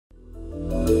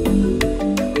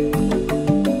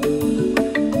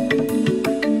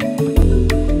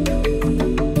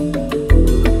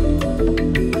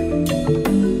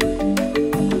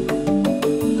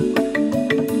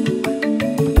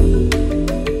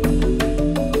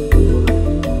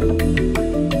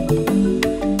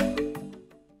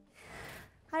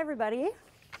everybody.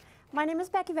 My name is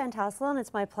Becky Van Tassel, and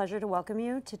it's my pleasure to welcome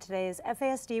you to today's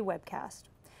FASD webcast,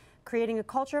 Creating a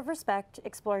Culture of Respect,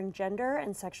 Exploring Gender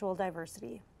and Sexual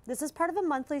Diversity. This is part of a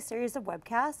monthly series of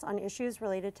webcasts on issues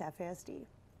related to FASD.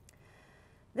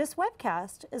 This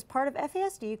webcast is part of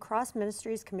FASD Cross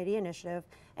Ministries Committee initiative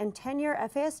and 10-year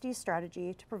FASD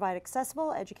strategy to provide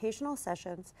accessible educational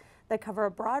sessions that cover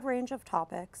a broad range of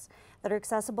topics that are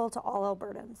accessible to all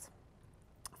Albertans.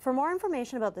 For more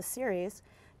information about this series,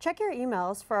 check your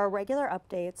emails for our regular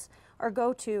updates or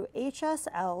go to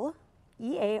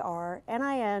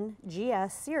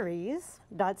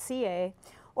hslearningsseries.ca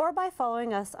or by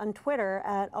following us on Twitter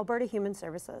at Alberta Human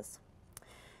Services.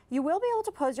 You will be able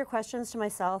to pose your questions to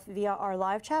myself via our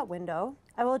live chat window.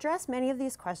 I will address many of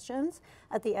these questions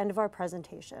at the end of our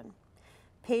presentation.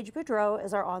 Paige Boudreau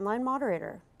is our online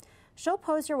moderator. She'll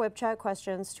pose your web chat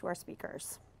questions to our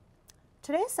speakers.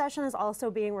 Today's session is also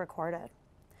being recorded,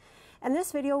 and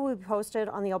this video will be posted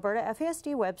on the Alberta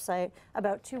FASD website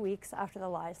about 2 weeks after the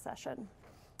live session.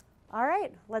 All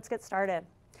right, let's get started.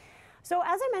 So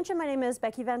as I mentioned, my name is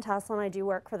Becky Van Tassel, and I do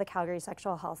work for the Calgary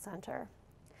Sexual Health Centre.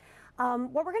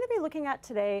 What we're going to be looking at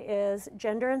today is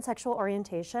gender and sexual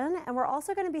orientation, and we're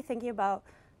also going to be thinking about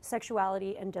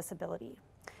sexuality and disability.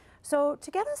 So to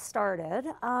get us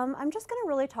started, I'm just going to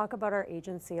really talk about our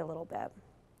agency a little bit.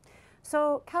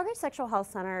 So Calgary Sexual Health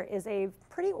Centre is a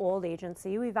pretty old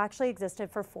agency. We've actually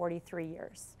existed for 43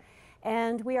 years.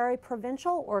 And we are a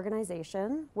provincial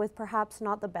organization with perhaps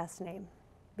not the best name,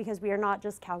 because we are not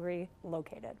just Calgary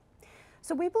located.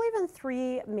 So we believe in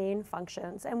three main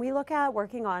functions, and we look at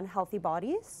working on healthy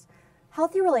bodies,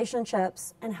 healthy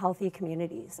relationships, and healthy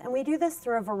communities. And we do this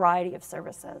through a variety of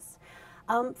services.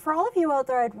 For all of you out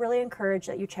there, I'd really encourage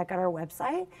that you check out our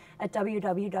website at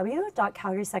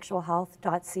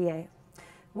www.calgarysexualhealth.ca.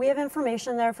 We have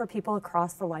information there for people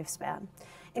across the lifespan,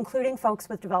 including folks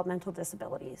with developmental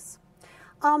disabilities.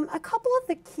 A couple of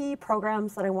the key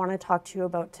programs that I want to talk to you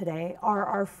about today are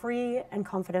our free and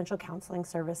confidential counseling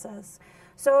services.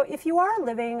 So if you are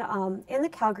living in the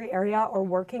Calgary area or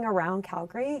working around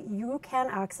Calgary, you can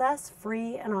access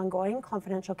free and ongoing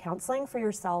confidential counseling for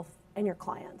yourself and your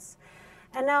clients.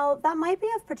 And now that might be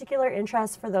of particular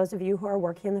interest for those of you who are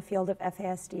working in the field of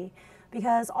FASD,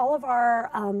 because all of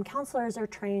our counselors are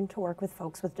trained to work with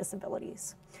folks with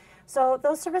disabilities. So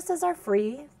those services are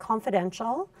free,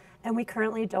 confidential, and we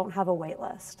currently don't have a wait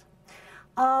list.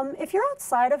 If you're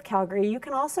outside of Calgary, you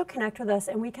can also connect with us,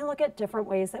 and we can look at different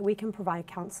ways that we can provide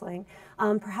counseling,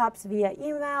 perhaps via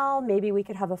email. Maybe we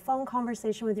could have a phone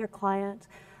conversation with your client.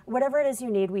 Whatever it is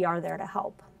you need, we are there to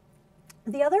help.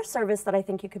 The other service that I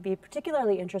think you could be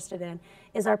particularly interested in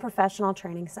is our professional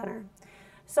training center.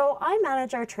 So I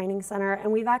manage our training center,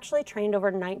 and we've actually trained over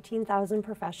 19,000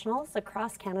 professionals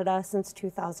across Canada since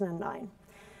 2009.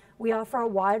 We offer a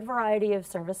wide variety of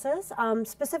services,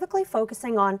 specifically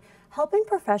focusing on helping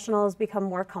professionals become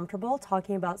more comfortable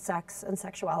talking about sex and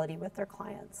sexuality with their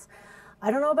clients. I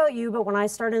don't know about you, but when I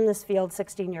started in this field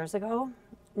 16 years ago,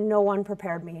 no one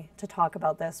prepared me to talk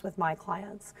about this with my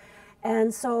clients.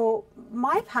 And so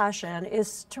my passion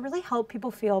is to really help people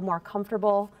feel more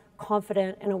comfortable,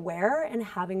 confident, and aware in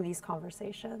having these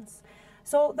conversations.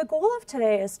 So the goal of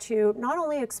today is to not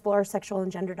only explore sexual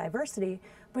and gender diversity,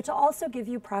 but to also give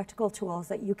you practical tools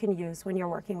that you can use when you're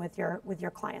working with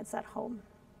your clients at home.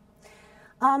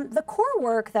 The core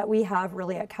work that we have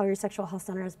really at Calgary Sexual Health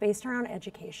Centre is based around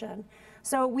education.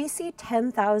 So we see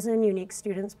 10,000 unique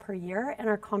students per year in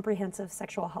our comprehensive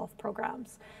sexual health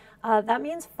programs. That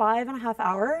means 5.5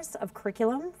 hours of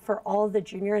curriculum for all of the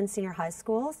junior and senior high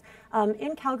schools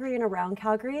in Calgary and around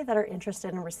Calgary that are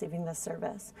interested in receiving this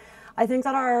service. I think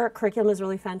that our curriculum is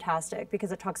really fantastic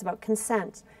because it talks about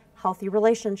consent, healthy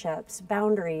relationships,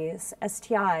 boundaries,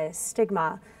 STIs,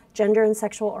 stigma, gender and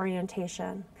sexual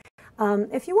orientation.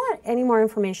 If you want any more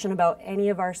information about any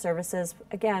of our services,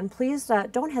 again, please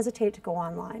don't hesitate to go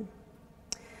online.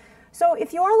 So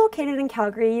if you are located in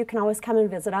Calgary, you can always come and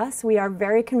visit us. We are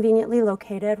very conveniently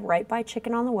located right by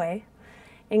Chicken on the Way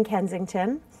in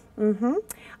Kensington.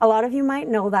 A lot of you might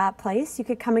know that place. You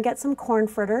could come and get some corn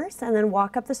fritters and then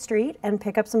walk up the street and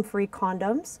pick up some free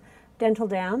condoms, dental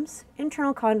dams,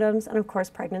 internal condoms, and of course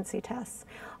pregnancy tests.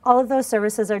 All of those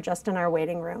services are just in our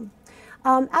waiting room.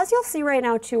 As you'll see right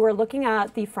now too, we're looking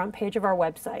at the front page of our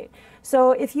website.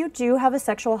 So if you do have a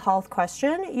sexual health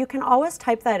question, you can always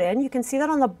type that in. You can see that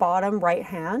on the bottom right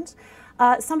hand.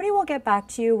 Somebody will get back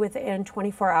to you within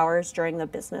 24 hours during the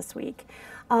business week.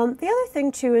 The other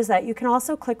thing too is that you can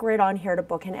also click right on here to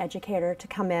book an educator to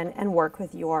come in and work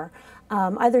with your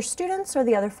either students or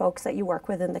the other folks that you work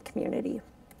with in the community.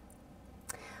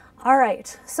 All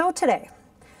right, so today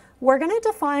We're going to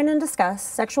define and discuss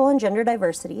sexual and gender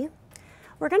diversity.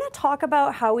 We're going to talk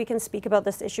about how we can speak about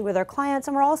this issue with our clients,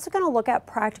 and we're also going to look at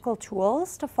practical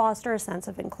tools to foster a sense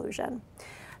of inclusion.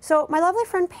 So my lovely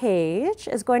friend Paige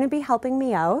is going to be helping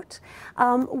me out.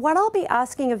 What I'll be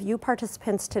asking of you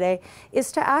participants today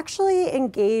is to actually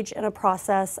engage in a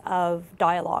process of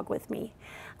dialogue with me.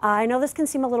 I know this can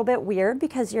seem a little bit weird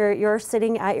because you're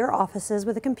sitting at your offices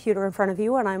with a computer in front of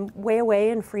you, and I'm way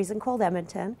away in freezing cold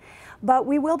Edmonton, but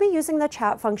we will be using the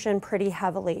chat function pretty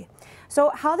heavily.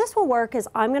 So how this will work is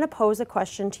I'm going to pose a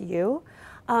question to you.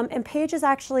 And Paige is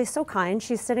actually so kind.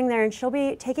 She's sitting there and she'll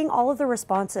be taking all of the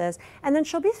responses and then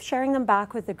she'll be sharing them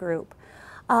back with the group.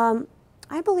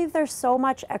 I believe there's so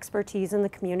much expertise in the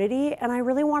community and I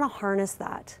really want to harness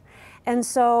that. And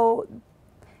so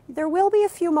there will be a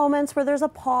few moments where there's a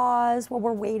pause while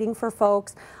we're waiting for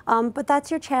folks, but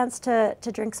that's your chance to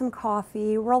drink some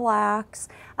coffee, relax,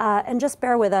 and just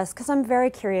bear with us because I'm very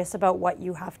curious about what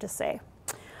you have to say.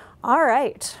 All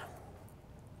right.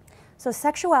 So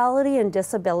sexuality and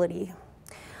disability.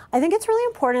 I think it's really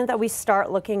important that we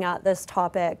start looking at this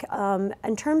topic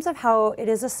in terms of how it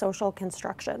is a social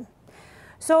construction.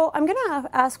 So I'm going to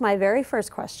ask my very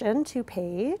first question to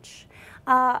Paige.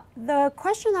 The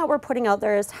question that we're putting out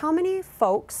there is how many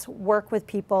folks work with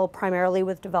people primarily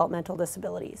with developmental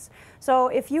disabilities? So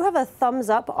if you have a thumbs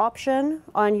up option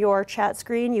on your chat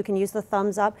screen, you can use the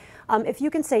thumbs up. If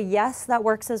you can say yes, that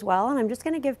works as well. And I'm just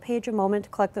going to give Paige a moment to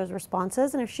collect those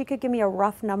responses. And if she could give me a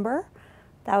rough number,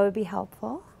 that would be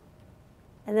helpful.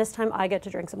 And this time I get to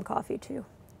drink some coffee too.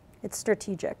 It's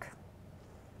strategic.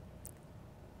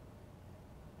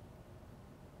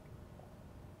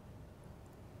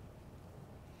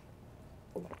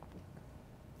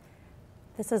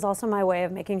 This is also my way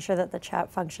of making sure that the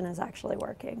chat function is actually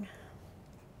working.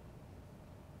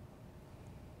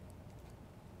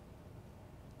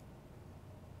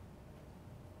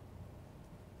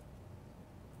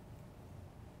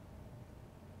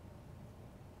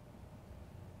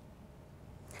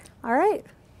 All right,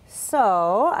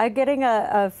 so I'm getting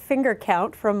a finger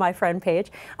count from my friend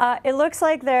Paige. It looks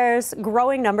like there's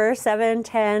growing numbers, 7,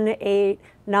 10, 8,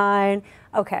 9.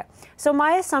 Okay, so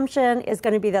my assumption is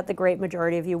going to be that the great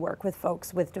majority of you work with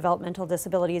folks with developmental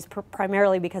disabilities,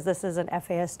 primarily because this is an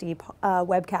FASD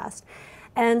webcast.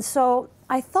 And so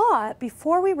I thought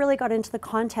before we really got into the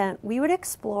content, we would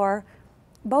explore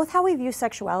both how we view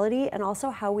sexuality and also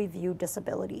how we view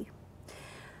disability.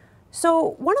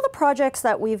 So one of the projects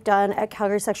that we've done at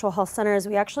Calgary Sexual Health Centre is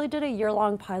we actually did a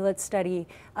year-long pilot study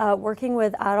working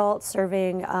with adults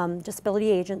serving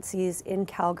disability agencies in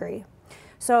Calgary.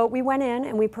 So we went in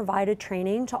and we provided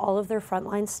training to all of their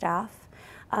frontline staff.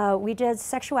 We did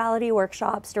sexuality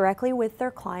workshops directly with their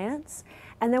clients,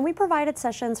 and then we provided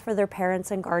sessions for their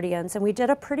parents and guardians, and we did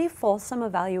a pretty fulsome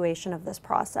evaluation of this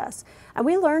process. And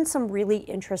we learned some really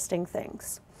interesting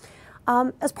things.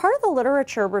 As part of the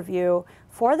literature review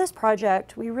for this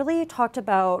project, we really talked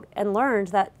about and learned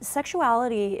that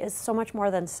sexuality is so much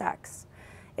more than sex.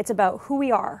 It's about who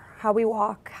we are, how we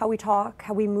walk, how we talk,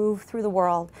 how we move through the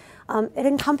world. It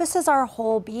encompasses our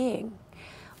whole being.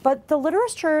 But the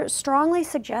literature strongly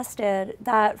suggested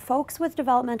that folks with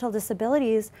developmental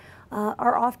disabilities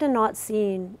are often not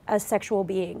seen as sexual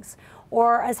beings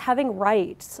or as having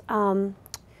rights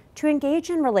to engage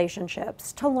in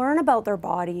relationships, to learn about their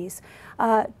bodies,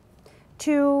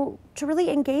 to really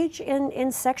engage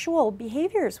in sexual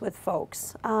behaviors with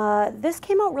folks. This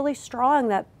came out really strong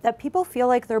that people feel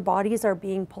like their bodies are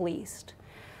being policed.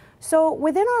 So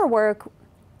within our work,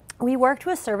 we worked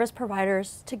with service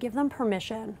providers to give them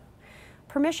permission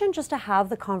just to have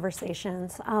the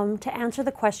conversations, to answer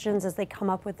the questions as they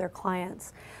come up with their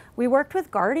clients. We worked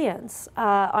with guardians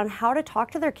on how to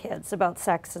talk to their kids about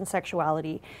sex and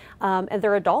sexuality and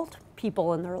their adult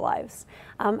people in their lives,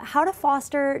 how to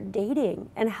foster dating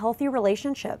and healthy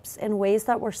relationships in ways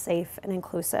that were safe and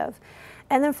inclusive.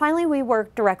 And then finally, we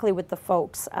worked directly with the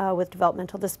folks with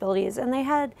developmental disabilities, and they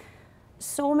had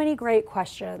so many great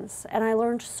questions, and I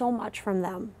learned so much from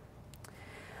them.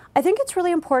 I think it's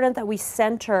really important that we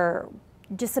center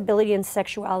disability and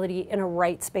sexuality in a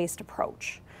rights-based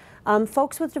approach.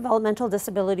 Folks with developmental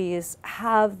disabilities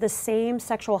have the same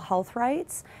sexual health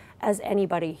rights as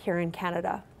anybody here in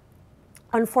Canada.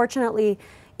 Unfortunately,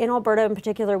 in Alberta in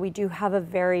particular, we do have a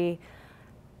very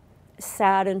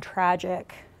sad and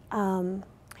tragic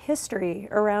history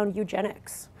around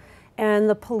eugenics and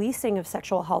the policing of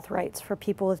sexual health rights for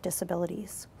people with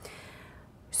disabilities.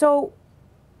 So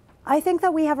I think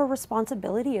that we have a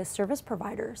responsibility as service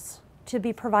providers to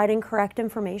be providing correct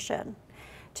information,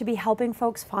 to be helping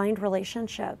folks find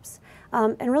relationships,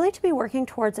 and really to be working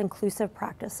towards inclusive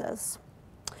practices.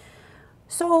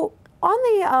 So on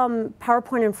the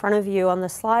PowerPoint in front of you on the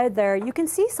slide there, you can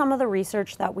see some of the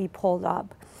research that we pulled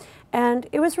up. And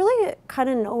it was really kind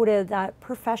of noted that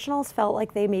professionals felt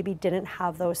like they maybe didn't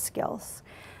have those skills.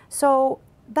 So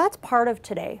that's part of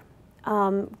today,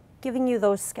 giving you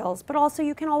those skills. But also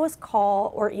you can always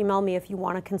call or email me if you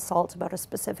want to consult about a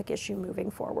specific issue moving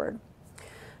forward.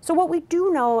 So what we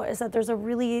do know is that there's a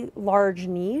really large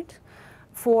need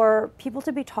for people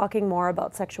to be talking more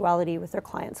about sexuality with their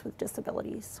clients with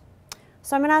disabilities.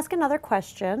 So I'm going to ask another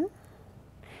question,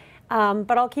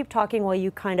 but I'll keep talking while you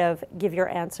kind of give your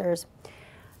answers.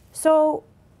 So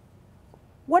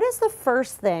what is the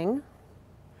first thing,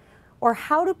 or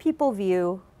how do people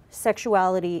view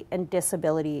sexuality and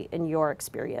disability in your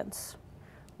experience?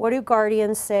 What do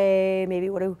guardians say? Maybe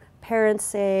what do parents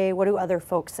say? What do other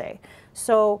folks say?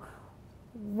 So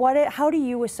how do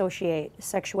you associate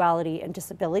sexuality and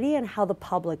disability, and how the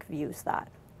public views that?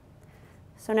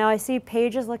 So now I see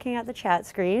Paige is looking at the chat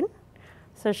screen,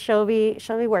 so she'll be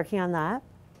working on that.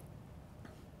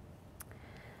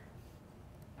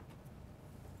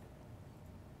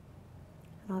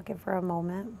 And I'll give her a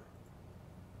moment.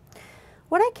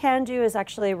 What I can do is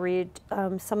actually read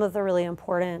some of the really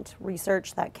important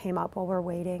research that came up while we're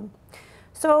waiting.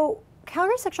 So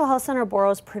Calgary Sexual Health Centre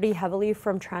borrows pretty heavily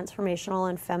from transformational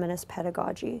and feminist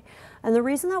pedagogy. And the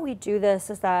reason that we do this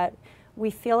is that we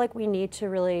feel like we need to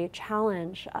really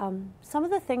challenge some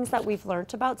of the things that we've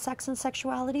learned about sex and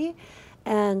sexuality,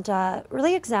 and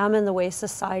really examine the way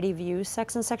society views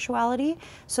sex and sexuality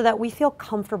so that we feel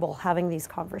comfortable having these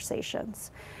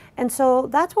conversations. And so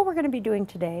that's what we're going to be doing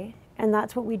today, and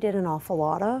that's what we did an awful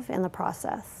lot of in the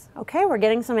process. Okay, we're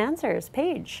getting some answers.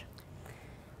 Paige.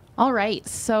 All right,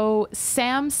 so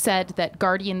Sam said that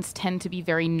guardians tend to be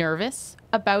very nervous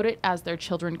about it as their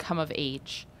children come of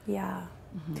age. Yeah.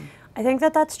 Mm-hmm. I think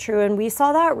that that's true, and we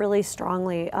saw that really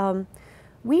strongly.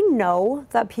 We know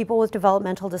that people with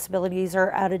developmental disabilities are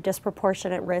at a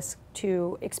disproportionate risk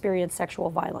to experience sexual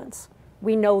violence.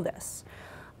 We know this.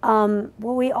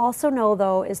 What we also know,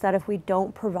 though, is that if we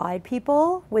don't provide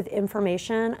people with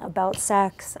information about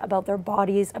sex, about their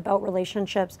bodies, about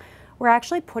relationships, we're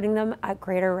actually putting them at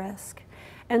greater risk.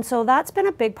 And so that's been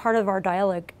a big part of our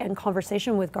dialogue and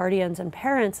conversation with guardians and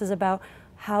parents, is about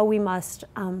how we must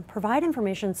provide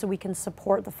information so we can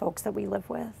support the folks that we live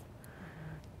with.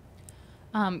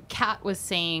 Kat was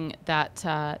saying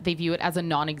that they view it as a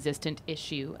non-existent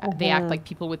issue. They act like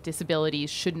people with disabilities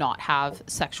should not have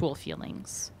sexual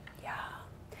feelings. Yeah.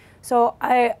 So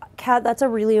Kat, that's a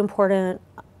really important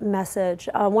message.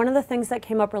 One of the things that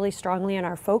came up really strongly in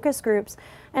our focus groups,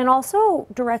 and also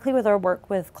directly with our work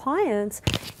with clients,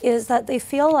 is that they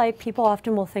feel like people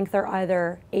often will think they're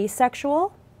either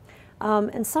asexual,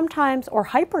 and sometimes, or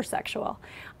hypersexual.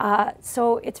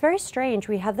 So it's very strange.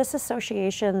 We have this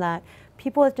association that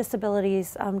people with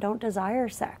disabilities don't desire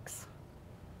sex.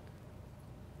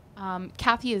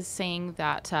 Kathy is saying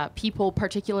that people,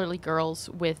 particularly girls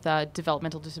with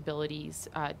developmental disabilities,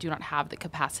 do not have the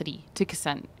capacity to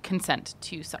consent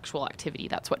to sexual activity.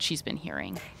 That's what she's been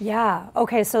hearing. Yeah.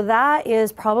 Okay, so that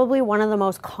is probably one of the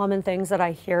most common things that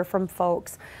I hear from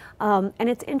folks. And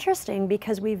it's interesting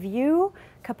because we view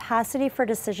capacity for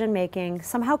decision making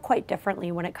somehow quite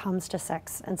differently when it comes to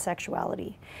sex and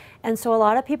sexuality. And so a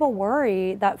lot of people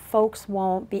worry that folks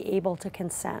won't be able to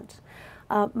consent.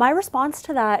 My response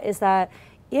to that is that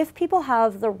if people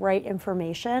have the right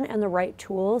information and the right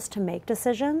tools to make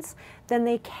decisions, then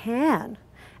they can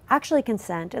actually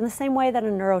consent in the same way that a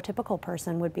neurotypical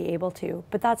person would be able to.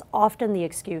 But that's often the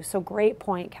excuse. So great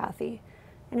point, Kathy.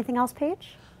 Anything else,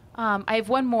 Paige? I have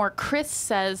one more. Chris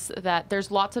says that there's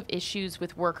lots of issues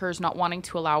with workers not wanting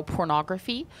to allow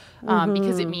pornography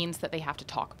because it means that they have to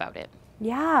talk about it.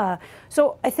 Yeah.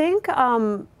 So I think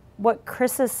what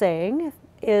Chris is saying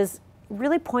is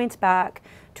really points back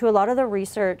to a lot of the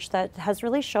research that has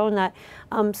really shown that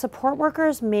support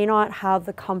workers may not have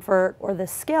the comfort or the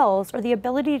skills or the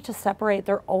ability to separate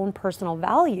their own personal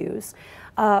values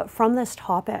from this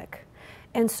topic.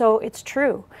 And so it's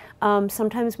true.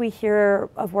 Sometimes we hear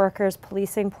of workers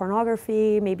policing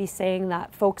pornography, maybe saying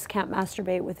that folks can't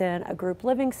masturbate within a group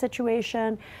living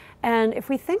situation. And if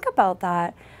we think about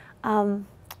that,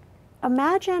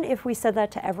 imagine if we said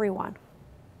that to everyone,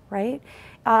 right?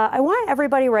 I want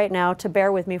everybody right now to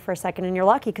bear with me for a second, and you're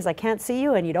lucky because I can't see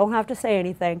you and you don't have to say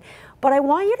anything. But I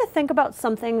want you to think about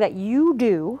something that you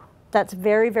do that's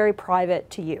very, very private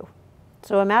to you.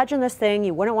 So imagine this thing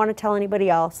you wouldn't want to tell anybody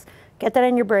else. Get that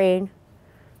in your brain.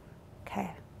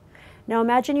 Okay. Now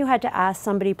imagine you had to ask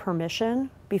somebody permission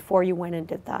before you went and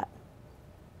did that.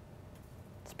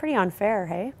 It's pretty unfair,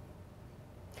 hey?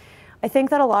 I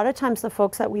think that a lot of times the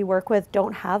folks that we work with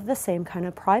don't have the same kind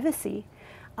of privacy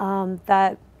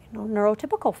that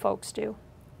neurotypical folks do.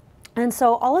 And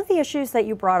so all of the issues that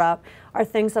you brought up are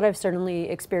things that I've certainly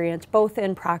experienced both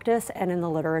in practice and in the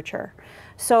literature.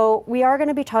 So we are going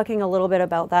to be talking a little bit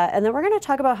about that, and then we're going to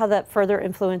talk about how that further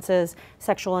influences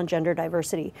sexual and gender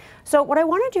diversity. So what I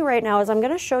want to do right now is I'm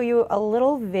going to show you a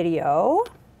little video,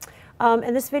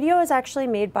 and this video is actually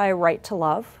made by Right to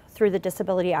Love through the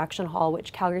Disability Action Hall,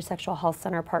 which Calgary Sexual Health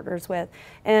Center partners with.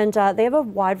 And they have a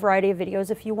wide variety of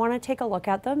videos. If you want to take a look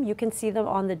at them, you can see them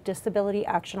on the Disability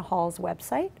Action Hall's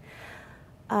website.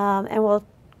 And we'll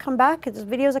come back. This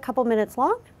video is a couple minutes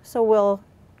long, so we'll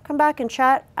come back and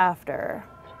chat after.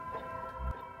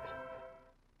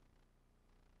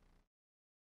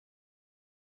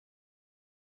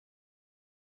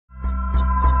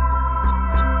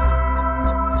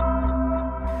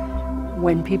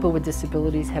 When people with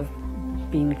disabilities have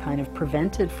been kind of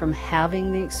prevented from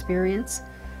having the experience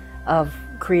of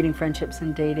creating friendships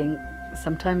and dating,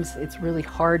 sometimes it's really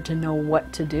hard to know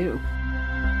what to do.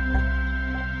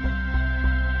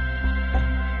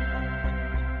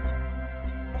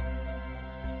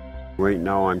 Right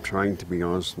now I'm trying to be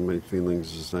honest with my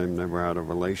feelings is I've never had a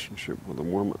relationship with a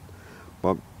woman.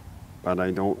 But I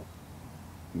don't,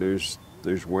 there's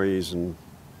ways and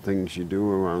things you do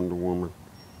around a woman.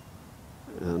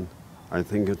 And I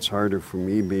think it's harder for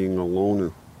me being a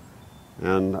loner.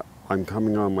 And I'm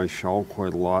coming on my shell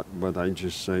quite a lot, but I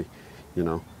just say,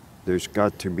 there's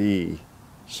got to be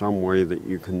some way that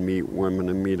you can meet women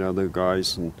and meet other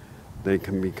guys and they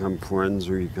can become friends,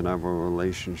 or you can have a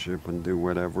relationship and do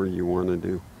whatever you want to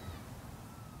do.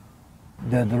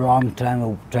 They're the wrong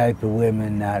type of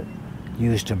women that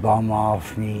used to bum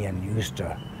off me and used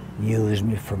to use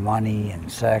me for money and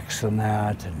sex and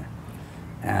that,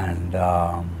 and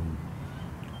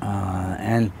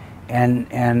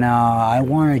I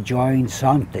want to join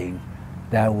something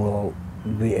that will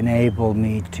enable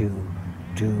me to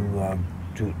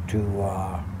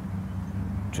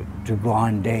go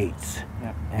on dates,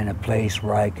 and a place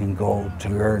where I can go to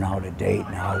learn how to date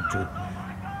and how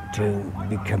to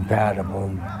be compatible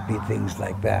and be things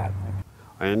like that.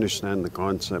 I understand the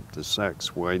concept of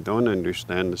sex. What I don't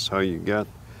understand is how you get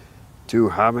to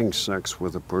having sex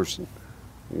with a person.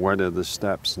 What are the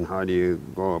steps and how do you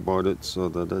go about it so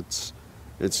that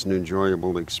it's an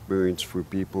enjoyable experience for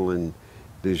people and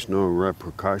there's no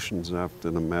repercussions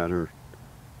after the matter.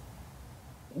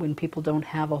 When people don't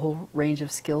have a whole range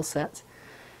of skill sets,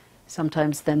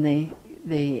 sometimes then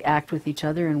they act with each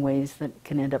other in ways that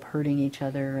can end up hurting each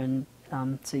other, and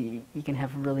so you can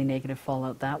have really negative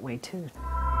fallout that way too.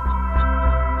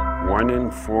 1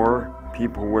 in 4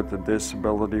 people with a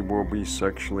disability will be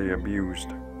sexually abused.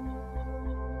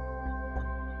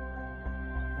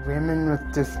 Women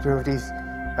with disabilities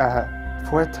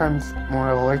 4 times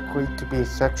more likely to be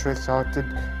sexually assaulted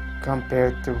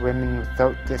compared to women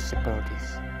without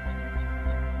disabilities.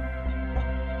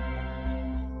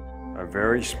 A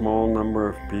very small number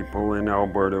of people in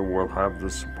Alberta will have the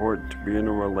support to be in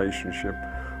a relationship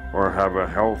or have a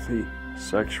healthy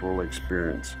sexual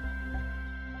experience.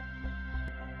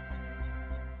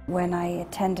 When I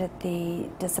attended the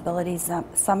Disabilities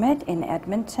Summit in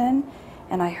Edmonton,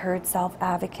 and I heard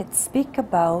self-advocates speak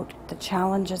about the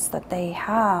challenges that they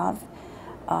have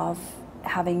of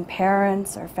having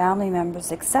parents or family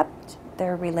members accept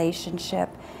their relationship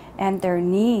and their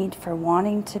need for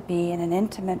wanting to be in an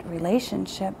intimate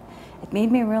relationship, it made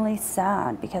me really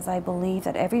sad, because I believe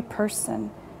that every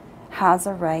person has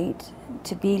a right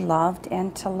to be loved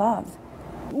and to love.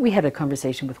 We had a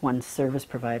conversation with one service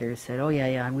provider who said, oh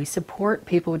yeah, we support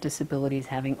people with disabilities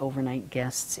having overnight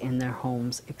guests in their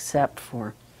homes, except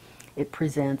for it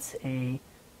presents a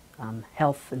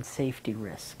health and safety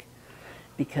risk.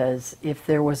 Because if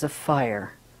there was a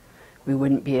fire, we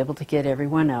wouldn't be able to get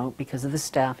everyone out because of the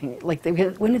staffing. Like they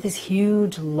went into this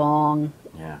huge, long,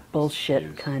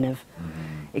 bullshit kind of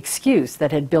excuse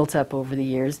that had built up over the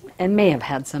years and may have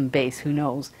had some base, who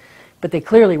knows. But they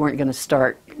clearly weren't going to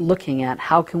start looking at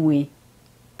how can we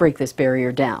break this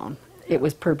barrier down. It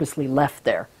was purposely left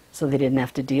there so they didn't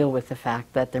have to deal with the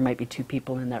fact that there might be 2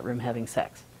 people in that room having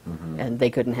sex. And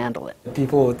they couldn't handle it.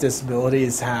 People with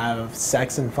disabilities have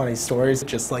sex and funny stories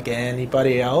just like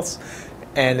anybody else,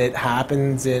 and it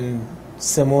happens in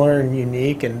similar and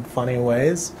unique and funny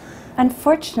ways.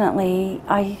 Unfortunately,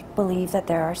 I believe that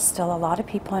there are still a lot of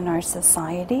people in our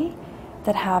society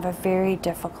that have a very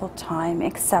difficult time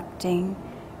accepting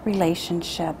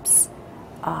relationships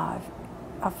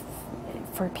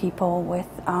for people with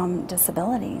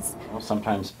disabilities. Well,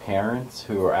 sometimes parents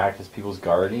who act as people's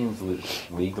guardians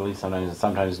legally,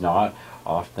 sometimes not,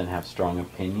 often have strong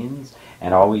opinions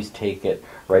and always take it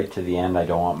right to the end. I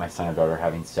don't want my son or daughter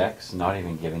having sex, not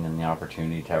even giving them the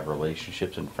opportunity to have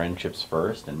relationships and friendships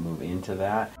first and move into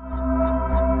that.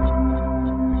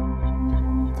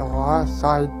 The law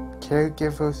aside,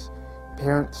 caregivers,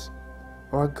 parents,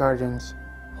 or guardians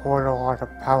hold a lot of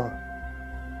power.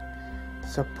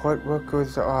 Support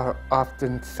workers are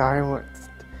often silenced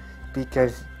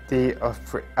because they are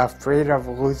afraid of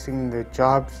losing their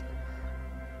jobs,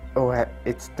 or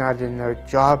it's not in their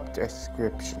job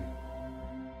description.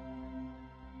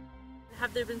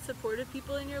 Have there been supportive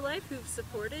people in your life who've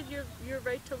supported your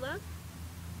right to love?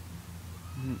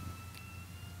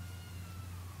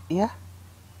 Yeah.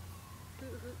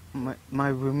 My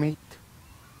roommate.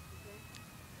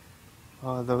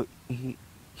 Although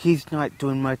he's not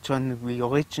doing much on the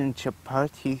relationship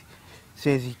part. He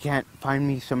says he can't find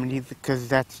me somebody because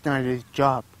that's not his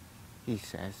job, he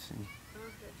says. And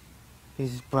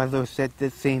his brother said the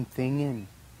same thing, and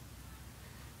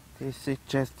they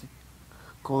suggested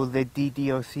go to the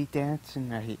DDOC dance,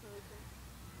 and I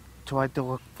tried to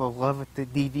look for love at the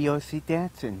DDOC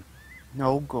dance, and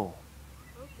no go.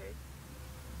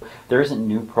 There isn't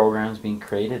new programs being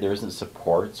created. There isn't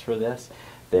supports for this.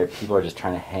 People are just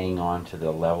trying to hang on to the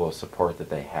level of support that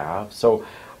they have. So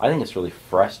I think it's really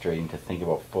frustrating to think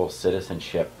about full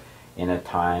citizenship in a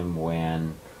time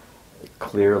when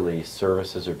clearly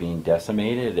services are being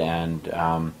decimated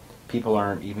and people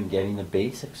aren't even getting the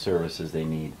basic services they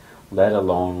need, let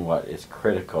alone what is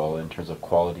critical in terms of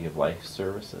quality of life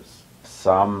services.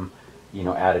 Some,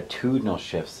 attitudinal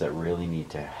shifts that really need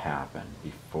to happen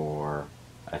before,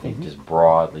 I think, just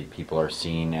broadly people are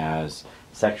seen as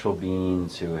sexual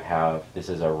beings who have this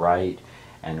as a right,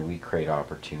 and we create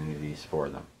opportunities for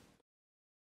them.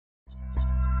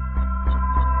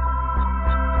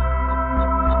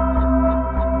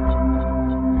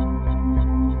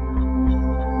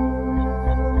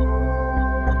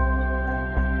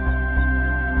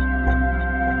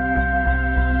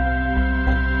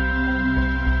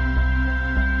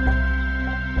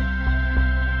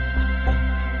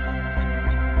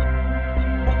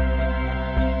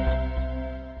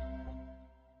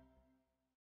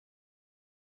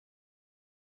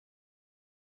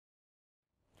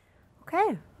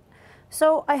 Okay,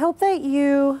 so I hope that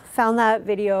you found that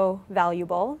video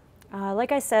valuable.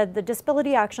 Like I said, the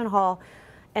Disability Action Hall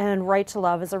and Right to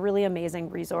Love is a really amazing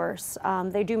resource.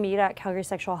 They do meet at Calgary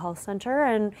Sexual Health Center,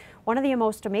 and one of the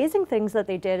most amazing things that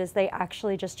they did is they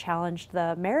actually just challenged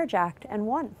the Marriage Act and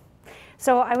won.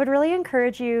 So I would really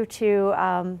encourage you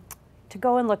to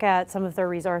go and look at some of their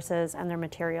resources and their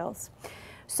materials.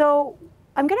 So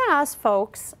I'm going to ask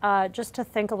folks just to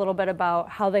think a little bit about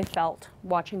how they felt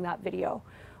watching that video.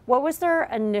 What was their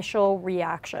initial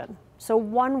reaction? So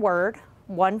one word,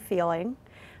 one feeling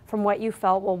from what you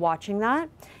felt while watching that,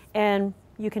 and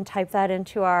you can type that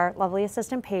into our lovely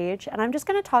assistant page. And I'm just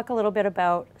going to talk a little bit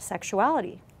about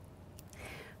sexuality.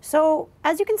 So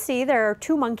as you can see, there are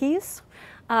two monkeys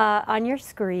on your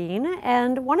screen,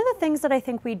 and one of the things that I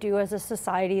think we do as a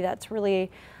society that's really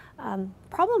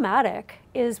problematic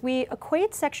is we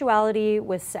equate sexuality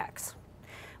with sex.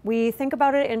 We think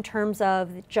about it in terms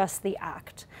of just the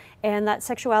act, and that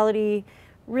sexuality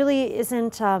really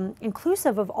isn't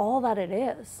inclusive of all that it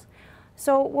is.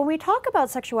 So when we talk about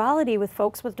sexuality with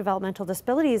folks with developmental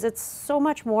disabilities, it's so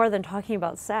much more than talking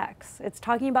about sex. It's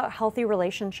talking about healthy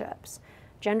relationships,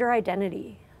 gender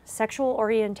identity, sexual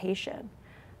orientation,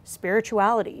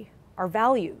 spirituality, our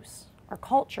values, our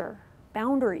culture,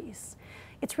 boundaries.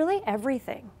 It's really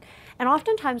everything. And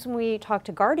oftentimes when we talk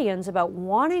to guardians about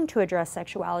wanting to address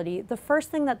sexuality, the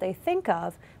first thing that they think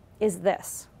of is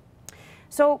this.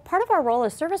 So part of our role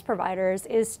as service providers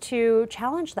is to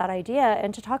challenge that idea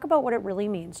and to talk about what it really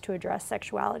means to address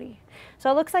sexuality.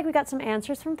 So it looks like we got some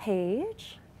answers from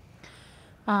Paige.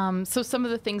 So some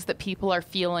of the things that people are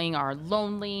feeling are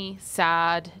lonely,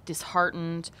 sad,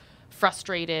 disheartened,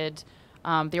 frustrated.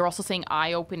 They were also saying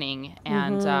eye-opening,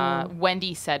 and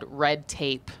Wendy said red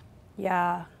tape.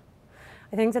 Yeah,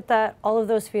 I think that all of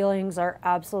those feelings are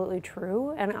absolutely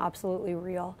true and absolutely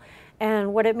real.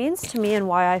 And what it means to me and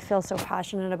why I feel so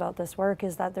passionate about this work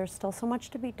is that there's still so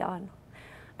much to be done.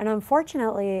 And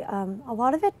unfortunately, a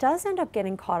lot of it does end up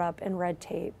getting caught up in red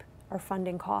tape or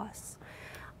funding costs.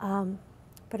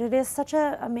 But it is such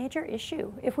a major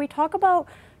issue. If we talk about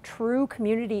true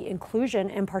community inclusion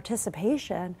and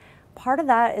participation, part of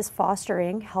that is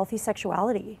fostering healthy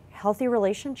sexuality, healthy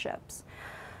relationships.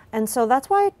 And so that's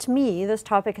why, to me, this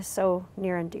topic is so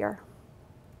near and dear.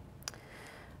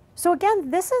 So again,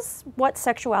 this is what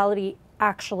sexuality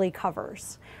actually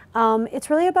covers. It's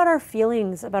really about our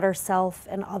feelings about ourselves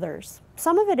and others.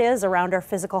 Some of it is around our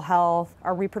physical health,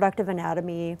 our reproductive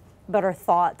anatomy, about our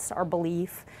thoughts, our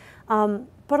belief.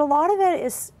 But a lot of it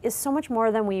is so much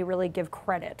more than we really give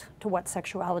credit to what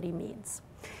sexuality means.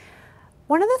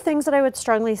 One of the things that I would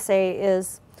strongly say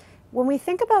is when we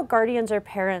think about guardians or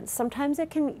parents, sometimes it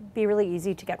can be really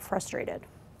easy to get frustrated.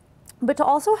 But to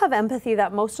also have empathy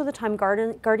that most of the time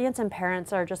guardians and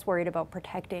parents are just worried about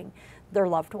protecting their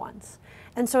loved ones.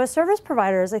 And so as service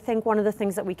providers, I think one of the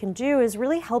things that we can do is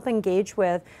really help engage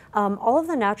with all of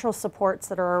the natural supports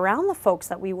that are around the folks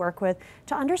that we work with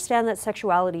to understand that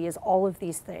sexuality is all of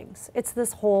these things. It's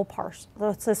this whole parcel,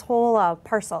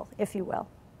 if you will.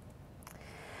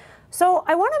 So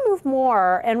I want to move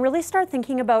more and really start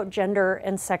thinking about gender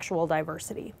and sexual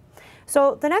diversity.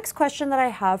 So the next question that I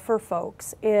have for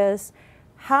folks is,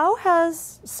 how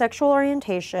has sexual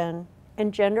orientation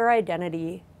and gender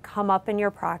identity come up in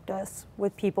your practice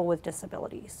with people with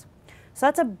disabilities? So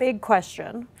that's a big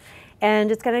question,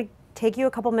 and it's going to take you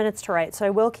a couple minutes to write, so I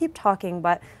will keep talking,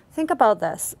 but think about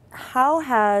this. How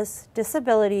has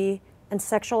disability and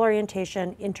sexual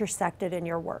orientation intersected in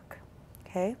your work?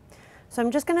 Okay, so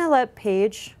I'm just going to let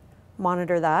Paige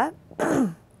monitor that.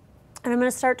 And I'm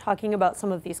going to start talking about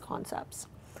some of these concepts.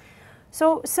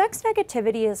 So sex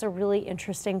negativity is a really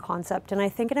interesting concept, and I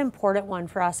think an important one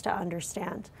for us to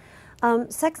understand.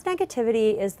 Sex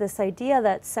negativity is this idea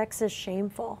that sex is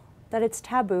shameful, that it's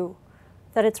taboo,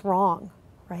 that it's wrong,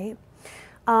 right?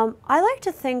 I like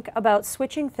to think about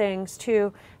switching things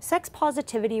to sex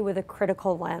positivity with a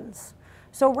critical lens.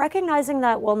 So recognizing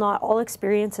that while not all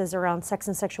experiences around sex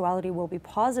and sexuality will be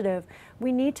positive,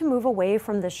 we need to move away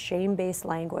from this shame-based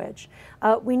language.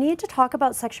 We need to talk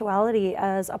about sexuality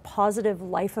as a positive,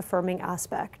 life-affirming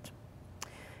aspect.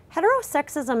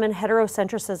 Heterosexism and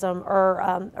heterocentrism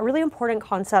are really important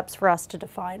concepts for us to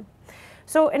define.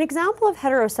 So an example of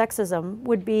heterosexism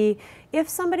would be if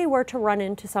somebody were to run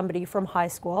into somebody from high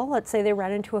school, let's say they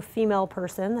ran into a female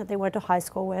person that they went to high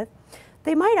school with,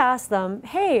 they might ask them,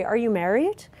 hey, are you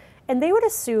married? And they would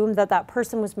assume that that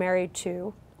person was married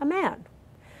to a man.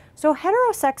 So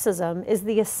heterosexism is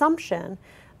the assumption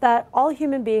that all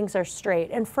human beings are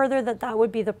straight, and further that that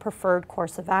would be the preferred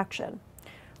course of action.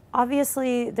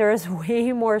 Obviously, there is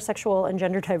way more sexual and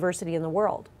gender diversity in the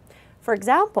world. For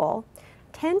example,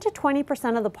 10 to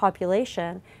 20% of the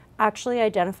population actually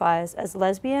identifies as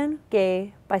lesbian,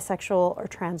 gay, bisexual, or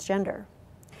transgender.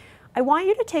 I want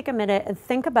you to take a minute and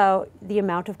think about the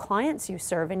amount of clients you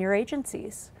serve in your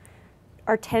agencies.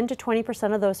 Are 10 to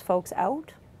 20% of those folks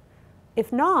out?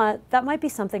 If not, that might be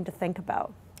something to think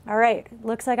about. All right,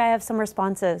 looks like I have some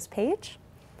responses. Paige?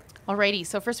 Alrighty,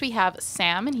 so first we have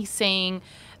Sam, and he's saying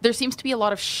there seems to be a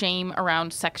lot of shame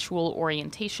around sexual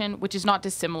orientation, which is not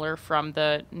dissimilar from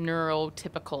the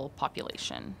neurotypical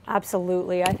population.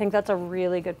 Absolutely, I think that's a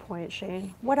really good point,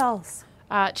 Shane. What else?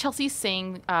 Chelsea's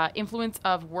saying influence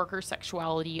of worker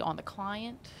sexuality on the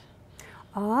client.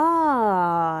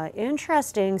 Ah,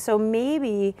 interesting. So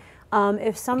maybe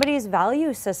if somebody's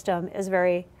value system is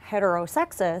very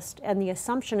heterosexist and the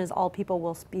assumption is all people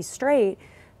will be straight,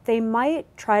 they might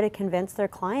try to convince their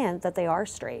client that they are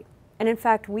straight. And in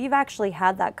fact, we've actually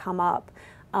had that come up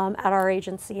at our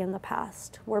agency in the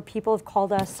past, where people have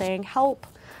called us saying, help,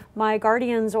 my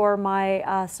guardians or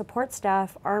my support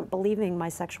staff aren't believing my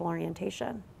sexual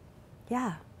orientation.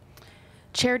 Yeah.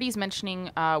 Charity's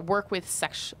mentioning work with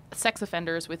sex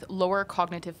offenders with lower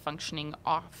cognitive functioning.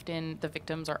 Often the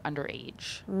victims are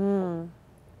underage.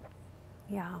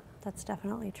 Yeah, that's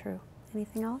definitely true.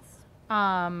 Anything else?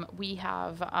 We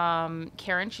have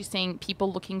Karen. She's saying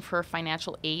people looking for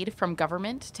financial aid from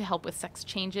government to help with sex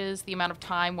changes, the amount of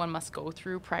time one must go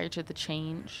through prior to the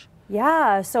change.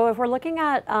 Yeah, so if we're looking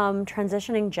at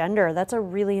transitioning gender, that's a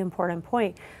really important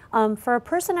point. For a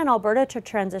person in Alberta to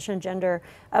transition gender,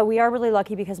 we are really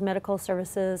lucky because medical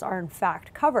services are in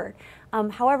fact covered.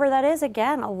 However, that is,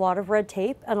 again, a lot of red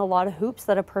tape and a lot of hoops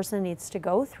that a person needs to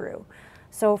go through.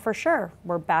 So for sure,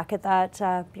 we're back at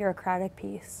that bureaucratic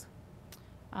piece.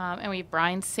 And we have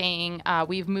Brian saying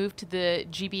we've moved to the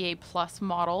GBA Plus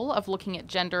model of looking at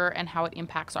gender and how it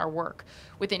impacts our work.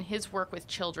 Within his work with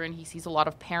children, he sees a lot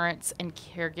of parents and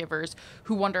caregivers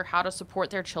who wonder how to support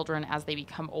their children as they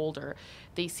become older.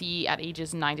 They see at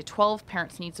ages 9 to 12,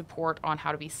 parents need support on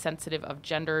how to be sensitive of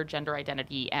gender, gender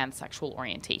identity, and sexual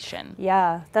orientation.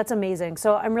 Yeah, that's amazing.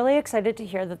 So I'm really excited to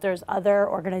hear that there's other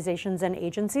organizations and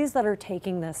agencies that are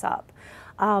taking this up.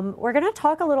 We're going to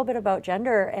talk a little bit about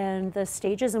gender and the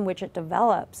stages in which it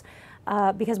develops.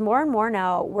 because more and more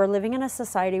now we're living in a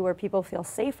society where people feel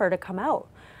safer to come out.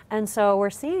 And so we're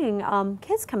seeing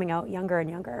kids coming out younger and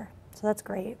younger. So that's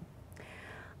great.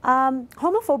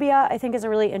 Homophobia, I think, is a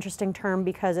really interesting term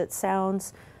because it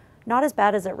sounds not as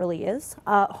bad as it really is.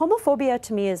 Homophobia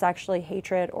to me is actually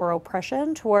hatred or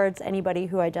oppression towards anybody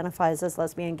who identifies as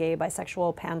lesbian, gay,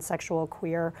 bisexual, pansexual,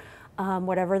 queer,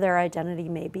 whatever their identity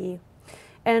may be.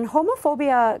 And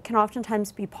homophobia can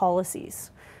oftentimes be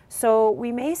policies. So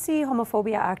we may see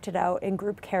homophobia acted out in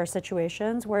group care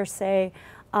situations where, say,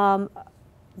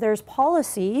 there's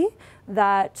policy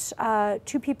that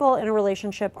two people in a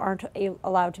relationship aren't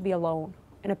allowed to be alone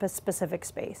in a specific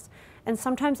space. And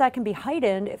sometimes that can be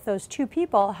heightened if those two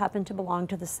people happen to belong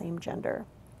to the same gender.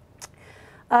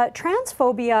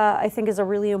 Transphobia, I think, is a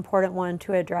really important one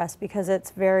to address because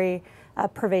it's very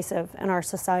pervasive in our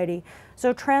society.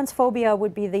 So transphobia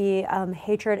would be the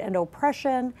hatred and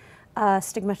oppression,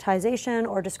 stigmatization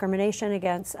or discrimination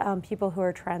against people who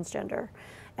are transgender.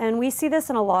 And we see this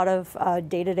in a lot of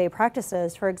day-to-day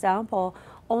practices. For example,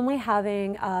 only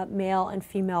having male and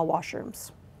female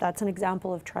washrooms. That's an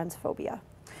example of transphobia.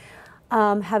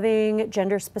 Having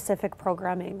gender-specific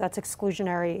programming that's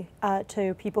exclusionary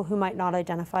to people who might not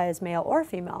identify as male or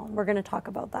female. We're going to talk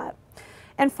about that.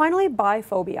 And finally,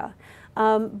 biphobia.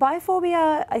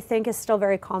 Biphobia, I think, is still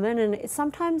very common, and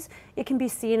sometimes it can be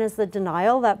seen as the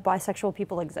denial that bisexual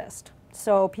people exist.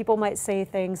 So people might say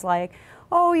things like,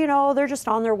 oh, you know, they're just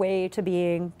on their way to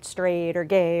being straight or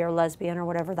gay or lesbian or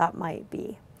whatever that might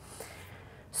be.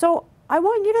 So I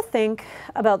want you to think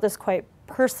about this quite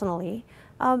personally.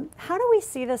 How do we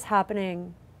see this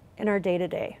happening in our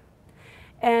day-to-day?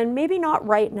 And maybe not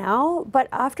right now, but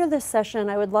after this session,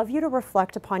 I would love you to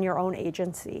reflect upon your own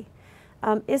agency.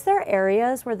 Is there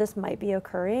areas where this might be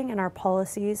occurring in our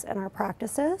policies and our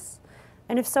practices?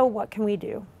 And if so, what can we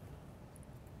do?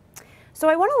 So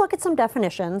I want to look at some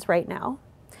definitions right now.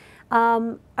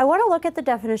 I want to look at the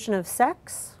definition of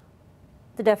sex,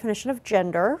 the definition of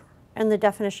gender, and the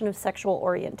definition of sexual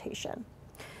orientation.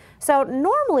 So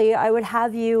normally I would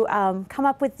have you come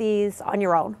up with these on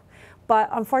your own, but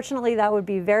unfortunately that would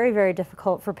be very, very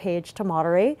difficult for Paige to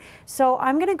moderate. So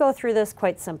I'm going to go through this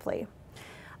quite simply.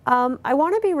 I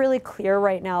want to be really clear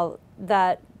right now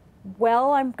that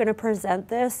while I'm going to present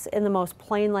this in the most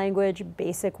plain language,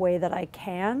 basic way that I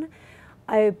can,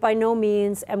 I by no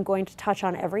means am going to touch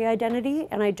on every identity,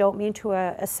 and I don't mean to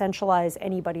essentialize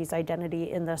anybody's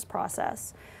identity in this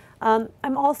process.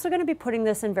 I'm also going to be putting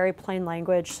this in very plain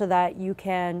language so that you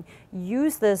can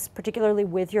use this particularly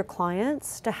with your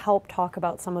clients to help talk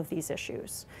about some of these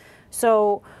issues.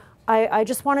 So I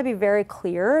just want to be very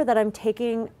clear that I'm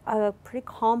taking a pretty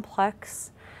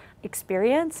complex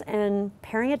experience and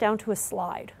paring it down to a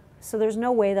slide. So there's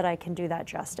no way that I can do that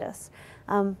justice.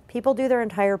 People do their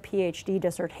entire PhD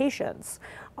dissertations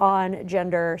on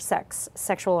gender, sex,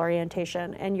 sexual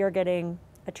orientation, and you're getting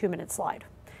a 2-minute slide.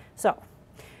 So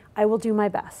I will do my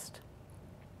best.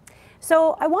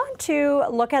 So I want to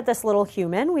look at this little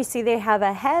human. We see they have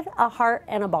a head, a heart,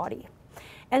 and a body.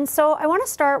 And so I want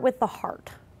to start with the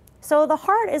heart. So the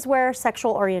heart is where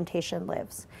sexual orientation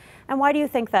lives. And why do you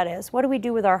think that is? What do we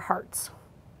do with our hearts?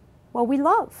 Well, we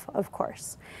love, of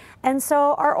course. And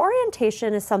so our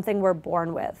orientation is something we're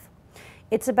born with.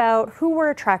 It's about who we're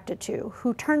attracted to,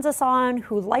 who turns us on,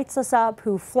 who lights us up,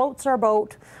 who floats our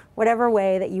boat, whatever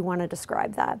way that you want to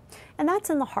describe that. And that's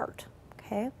in the heart,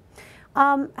 okay?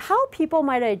 How people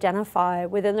might identify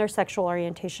within their sexual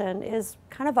orientation is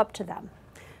kind of up to them.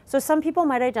 So some people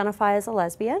might identify as a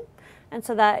lesbian, and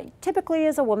so that typically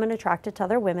is a woman attracted to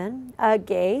other women.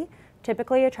 Gay,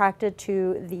 typically attracted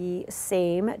to the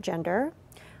same gender.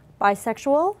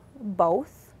 Bisexual,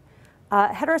 both.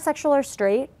 Heterosexual or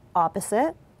straight,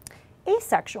 opposite.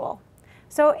 Asexual.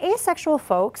 So asexual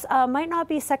folks might not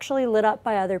be sexually lit up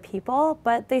by other people,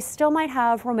 but they still might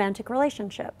have romantic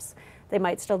relationships. They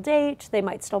might still date, they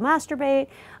might still masturbate,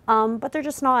 but they're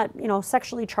just not,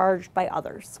 sexually charged by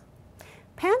others.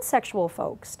 Pansexual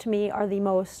folks, to me, are the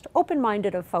most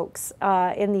open-minded of folks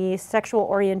in the sexual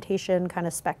orientation kind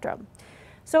of spectrum.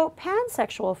 So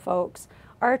pansexual folks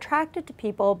are attracted to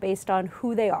people based on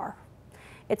who they are.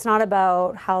 It's not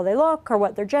about how they look or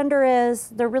what their gender is.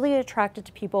 They're really attracted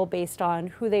to people based on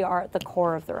who they are at the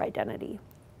core of their identity.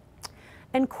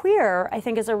 And queer, I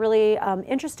think, is a really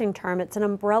interesting term. It's an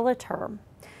umbrella term.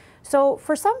 So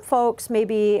for some folks,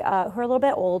 maybe who are a little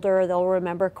bit older, they'll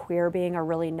remember queer being a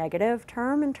really negative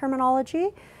term in terminology.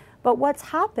 But what's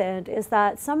happened is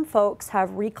that some folks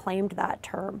have reclaimed that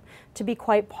term to be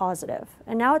quite positive.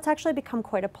 And now it's actually become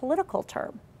quite a political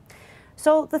term.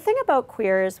 So the thing about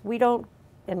queer is we don't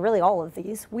in really all of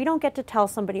these, we don't get to tell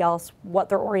somebody else what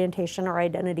their orientation or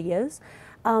identity is.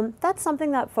 That's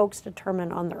something that folks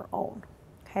determine on their own,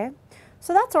 okay?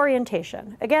 So that's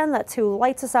orientation. Again, that's who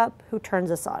lights us up, who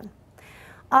turns us on.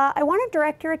 I want to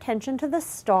direct your attention to the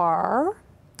star,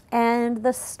 and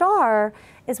the star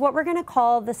is what we're going to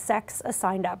call the sex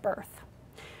assigned at birth.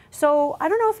 So I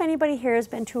don't know if anybody here has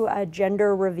been to a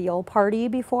gender reveal party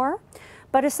before,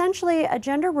 but essentially a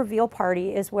gender reveal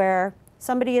party is where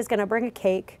somebody is going to bring a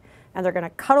cake and they're going to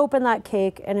cut open that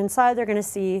cake, and inside they're going to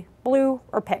see blue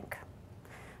or pink.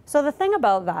 So the thing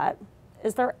about that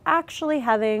is they're actually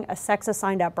having a sex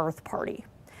assigned at birth party,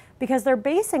 because they're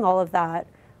basing all of that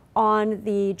on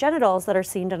the genitals that are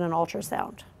seen in an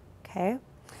ultrasound, okay?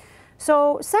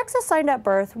 So sex assigned at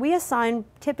birth, we assign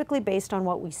typically based on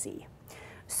what we see.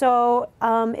 So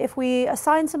if we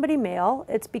assign somebody male,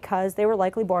 it's because they were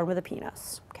likely born with a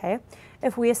penis, okay?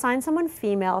 If we assign someone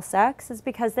female sex, it's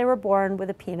because they were born with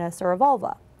a penis or a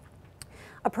vulva.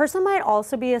 A person might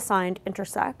also be assigned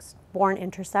intersex, born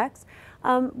intersex,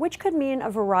 which could mean a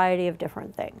variety of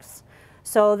different things.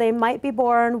 So they might be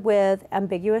born with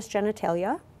ambiguous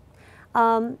genitalia.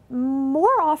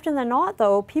 More often than not,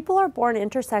 though, people are born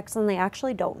intersex and they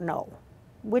actually don't know,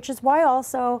 which is why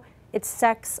also it's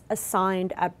sex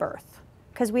assigned at birth,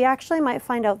 because we actually might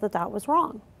find out that that was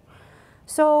wrong.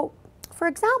 So, for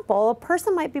example, a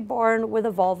person might be born with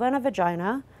a vulva and a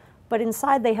vagina, but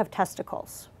inside they have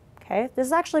testicles, okay? This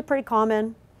is actually pretty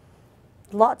common.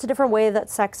 Lots of different ways that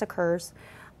sex occurs,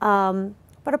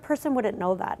 but a person wouldn't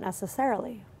know that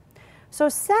necessarily. So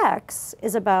sex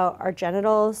is about our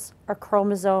genitals, our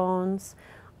chromosomes,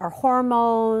 our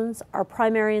hormones, our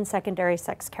primary and secondary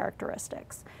sex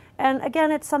characteristics. And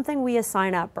again, it's something we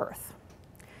assign at birth.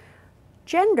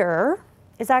 Gender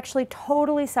is actually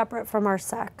totally separate from our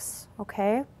sex,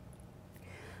 okay?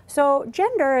 So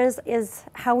gender is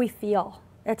how we feel.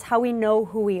 It's how we know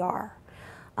who we are.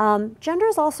 Gender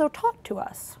is also taught to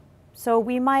us. So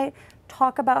we might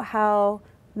talk about how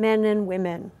men and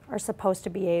women are supposed to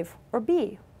behave or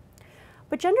be.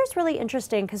 But gender is really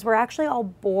interesting because we're actually all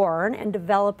born and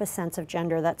develop a sense of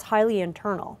gender that's highly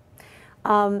internal.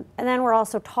 And then we're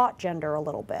also taught gender a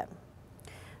little bit.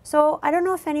 So I don't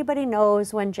know if anybody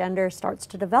knows when gender starts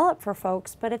to develop for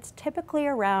folks, but it's typically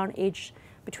around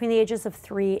between the ages of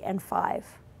 3 and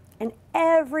 5. And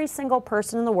every single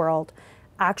person in the world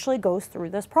actually goes through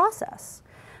this process.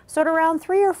 So at around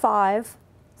 3 or 5,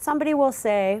 somebody will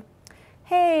say,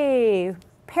 hey,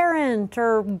 parent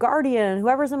or guardian,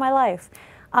 whoever's in my life,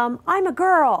 I'm a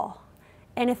girl.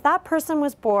 And if that person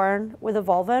was born with a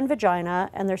vulva and vagina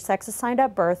and their sex assigned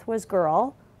at birth was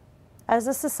girl, as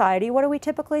a society, what do we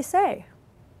typically say?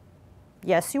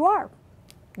 Yes, you are.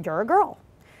 You're a girl.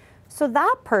 So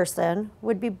that person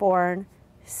would be born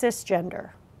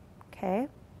cisgender, okay?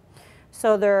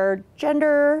 So their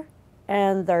gender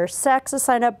and their sex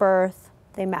assigned at birth,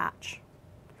 they match.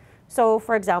 So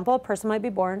for example, a person might be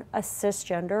born a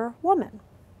cisgender woman.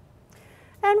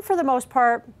 And for the most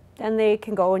part, then they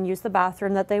can go and use the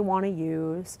bathroom that they want to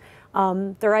use.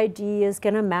 Their ID is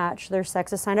going to match their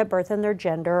sex assigned at birth and their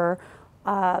gender.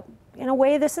 In a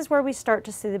way, this is where we start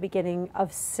to see the beginning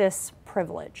of cis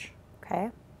privilege, okay?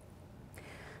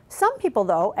 Some people,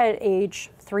 though, at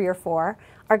age 3 or 4,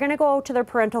 are going to go to their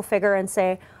parental figure and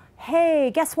say,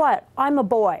 hey, guess what? I'm a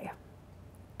boy.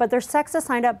 But their sex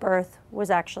assigned at birth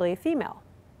was actually female.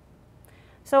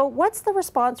 So what's the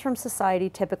response from society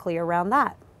typically around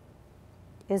that?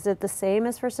 Is it the same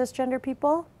as for cisgender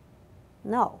people?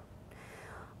 No.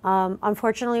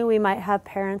 Unfortunately, we might have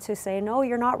parents who say, no,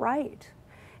 you're not right.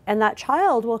 And that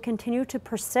child will continue to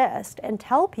persist and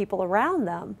tell people around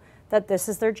them that this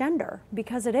is their gender,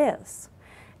 because it is.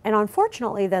 And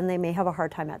unfortunately, then they may have a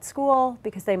hard time at school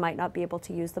because they might not be able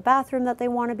to use the bathroom that they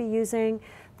want to be using.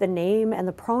 The name and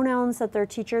the pronouns that their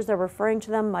teachers are referring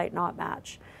to them might not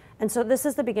match. And so this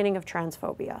is the beginning of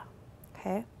transphobia,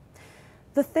 okay?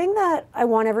 The thing that I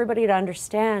want everybody to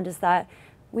understand is that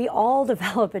we all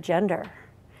develop a gender,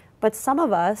 but some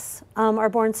of us are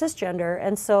born cisgender,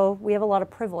 and so we have a lot of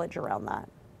privilege around that.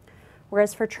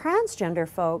 Whereas for transgender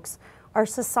folks, our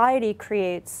society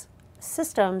creates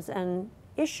systems and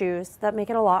issues that make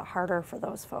it a lot harder for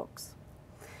those folks.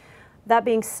 That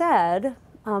being said,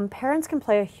 parents can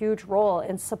play a huge role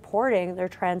in supporting their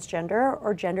transgender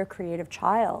or gender creative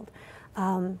child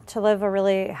to live a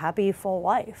really happy, full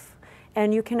life.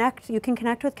 And you can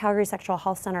connect with Calgary Sexual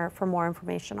Health Center for more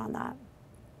information on that.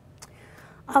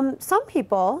 Some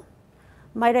people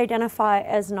might identify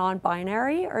as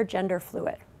non-binary or gender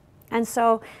fluid. And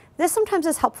so this sometimes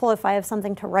is helpful if I have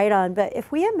something to write on, but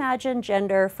if we imagine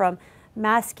gender from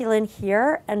masculine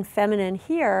here and feminine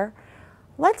here,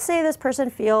 let's say this person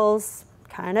feels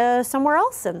kind of somewhere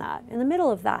else in that, in the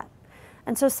middle of that.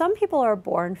 And so some people are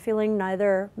born feeling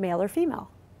neither male or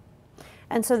female.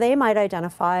 And so they might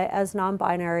identify as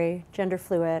non-binary, gender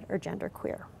fluid, or gender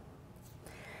queer.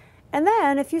 And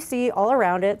then if you see all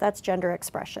around it, that's gender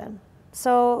expression.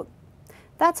 So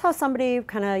that's how somebody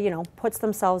kind of, puts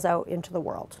themselves out into the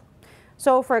world.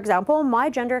 So for example, my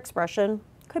gender expression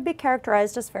could be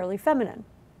characterized as fairly feminine.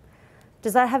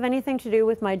 Does that have anything to do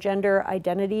with my gender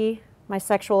identity, my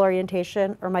sexual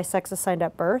orientation, or my sex assigned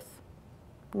at birth?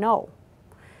 No.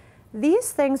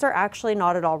 These things are actually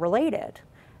not at all related.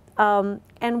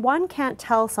 And one can't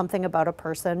tell something about a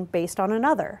person based on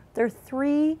another. They're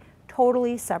three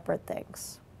totally separate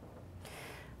things.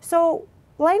 So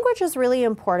language is really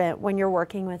important when you're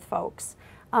working with folks.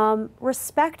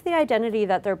 Respect the identity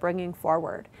that they're bringing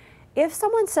forward. If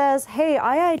someone says, hey,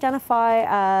 I identify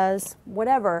as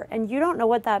whatever, and you don't know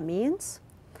what that means,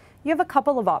 you have a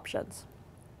couple of options.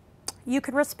 You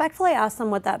could respectfully ask them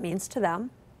what that means to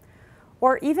them,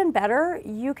 or even better,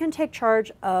 you can take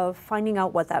charge of finding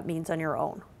out what that means on your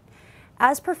own.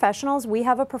 As professionals, we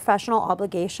have a professional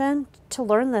obligation to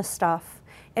learn this stuff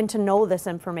and to know this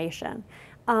information.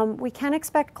 We can't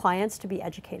expect clients to be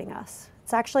educating us.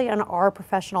 It's actually our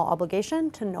professional obligation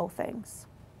to know things.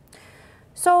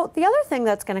 So the other thing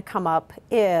that's going to come up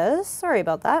is, sorry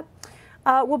about that,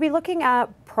 we'll be looking at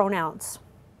pronouns.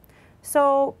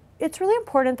 So it's really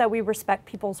important that we respect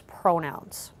people's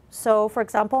pronouns. So for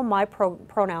example, my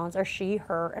pronouns are she,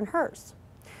 her, and hers.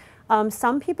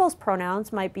 Some people's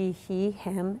pronouns might be he,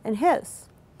 him, and his.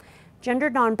 Gender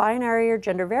non-binary or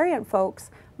gender variant folks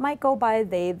might go by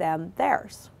they, them,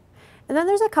 theirs. And then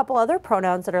there's a couple other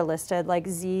pronouns that are listed like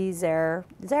ze, zer,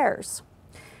 theirs.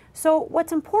 So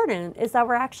what's important is that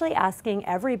we're actually asking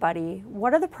everybody,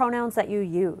 what are the pronouns that you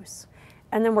use?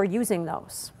 And then we're using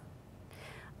those.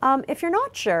 If you're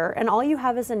not sure and all you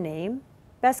have is a name,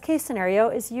 best case scenario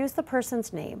is use the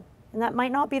person's name. And that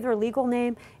might not be their legal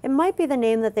name. It might be the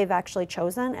name that they've actually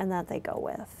chosen and that they go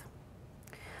with.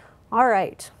 All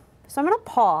right, so I'm going to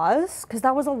pause because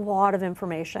that was a lot of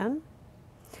information.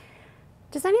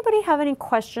 Does anybody have any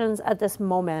questions at this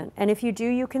moment? And if you do,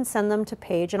 you can send them to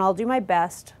Paige and I'll do my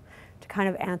best to kind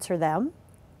of answer them.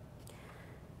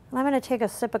 And I'm going to take a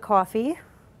sip of coffee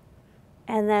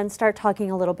and then start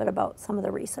talking a little bit about some of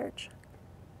the research.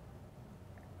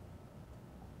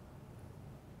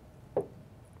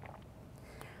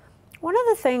 One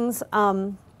of the things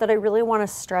that I really want to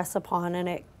stress upon, and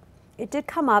it did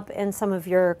come up in some of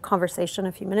your conversation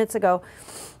a few minutes ago,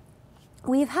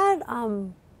 we've had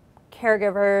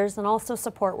caregivers and also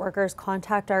support workers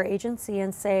contact our agency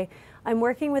and say, I'm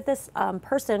working with this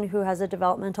person who has a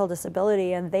developmental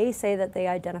disability and they say that they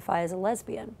identify as a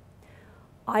lesbian.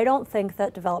 I don't think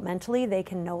that developmentally they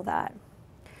can know that.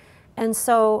 And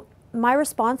so my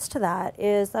response to that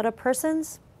is that a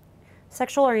person's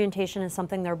sexual orientation is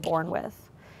something they're born with,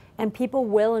 and people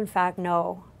will in fact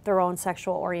know their own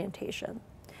sexual orientation.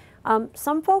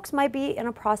 Some folks might be in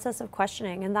a process of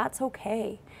questioning, and that's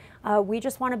okay. We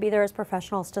just want to be there as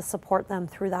professionals to support them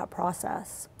through that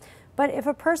process. But if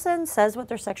a person says what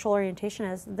their sexual orientation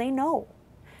is, they know.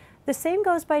 The same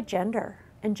goes by gender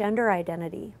and gender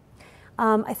identity.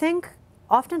 I think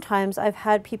oftentimes I've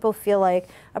had people feel like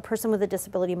a person with a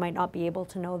disability might not be able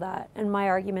to know that, and my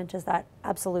argument is that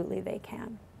absolutely they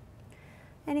can.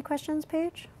 Any questions,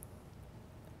 Paige?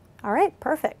 All right,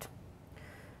 perfect.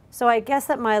 So I guess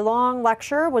that my long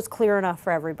lecture was clear enough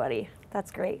for everybody.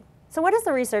 That's great. So what does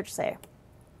the research say?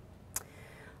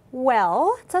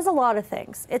 Well, it says a lot of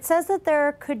things. It says that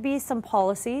there could be some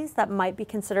policies that might be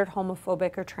considered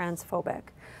homophobic or transphobic.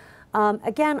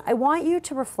 Again, I want you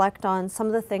to reflect on some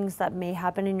of the things that may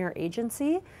happen in your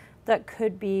agency that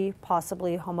could be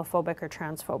possibly homophobic or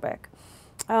transphobic.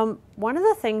 One of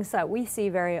the things that we see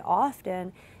very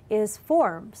often is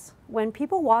forms. When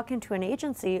people walk into an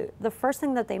agency, the first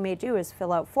thing that they may do is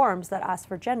fill out forms that ask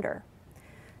for gender.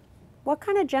 What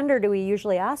kind of gender do we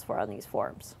usually ask for on these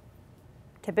forms?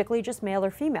 Typically just male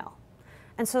or female.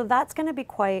 And so that's going to be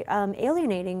quite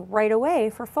alienating right away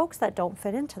for folks that don't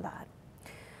fit into that.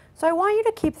 So I want you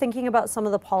to keep thinking about some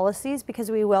of the policies because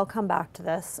we will come back to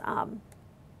this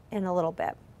in a little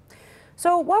bit.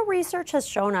 So what research has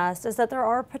shown us is that there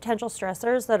are potential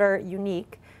stressors that are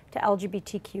unique to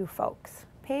LGBTQ folks.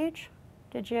 Paige,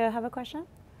 did you have a question?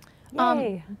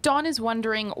 Yay. Dawn is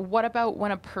wondering, what about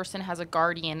when a person has a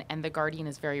guardian and the guardian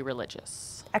is very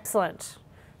religious? Excellent.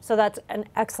 So that's an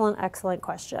excellent, excellent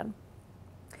question.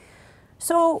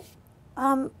 So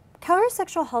Calgary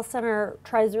Sexual Health Center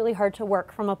tries really hard to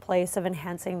work from a place of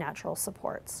enhancing natural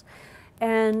supports.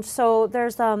 And so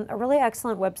there's a really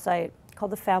excellent website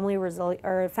called the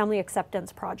Family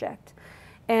Acceptance Project.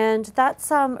 And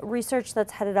that's research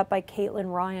that's headed up by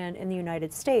Caitlin Ryan in the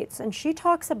United States. And she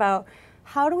talks about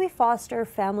how do we foster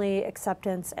family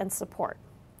acceptance and support.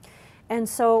 And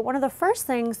so one of the first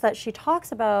things that she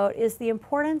talks about is the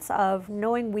importance of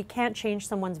knowing we can't change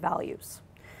someone's values.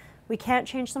 We can't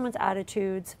change someone's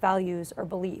attitudes, values, or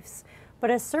beliefs.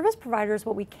 But as service providers,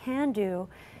 what we can do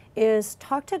is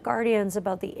talk to guardians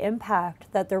about the impact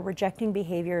that their rejecting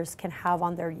behaviors can have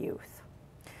on their youth.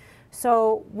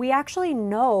 So we actually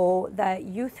know that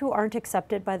youth who aren't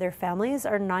accepted by their families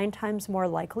are 9 times more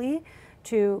likely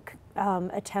to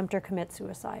attempt or commit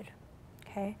suicide.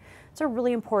 Okay? It's a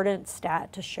really important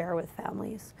stat to share with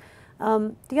families.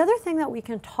 The other thing that we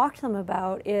can talk to them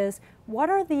about is what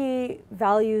are the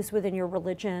values within your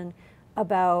religion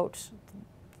about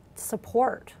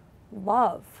support,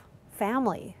 love,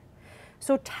 family.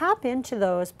 So tap into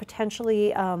those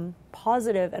potentially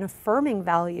positive and affirming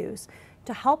values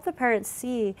to help the parents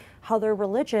see how their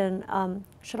religion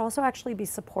should also actually be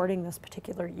supporting this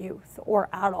particular youth or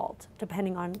adult,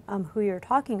 depending on who you're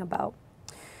talking about.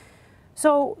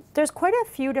 So there's quite a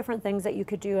few different things that you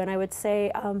could do, and I would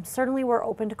say certainly we're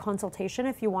open to consultation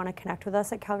if you want to connect with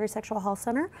us at Calgary Sexual Health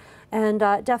Center. And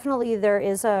definitely there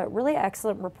is a really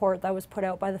excellent report that was put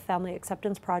out by the Family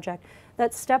Acceptance Project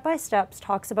that step-by-step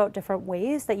talks about different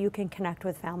ways that you can connect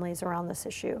with families around this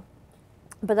issue.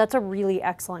 But that's a really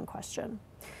excellent question.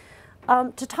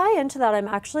 To tie into that, I'm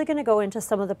actually going to go into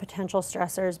some of the potential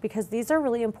stressors because these are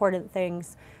really important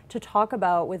things to talk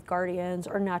about with guardians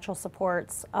or natural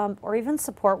supports or even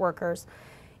support workers.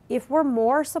 If we're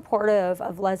more supportive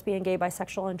of lesbian, gay,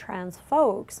 bisexual, and trans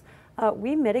folks,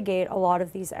 we mitigate a lot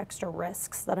of these extra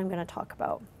risks that I'm going to talk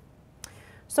about.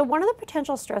 So one of the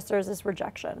potential stressors is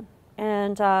rejection,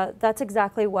 and that's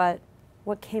exactly what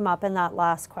came up in that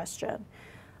last question.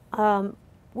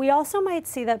 We also might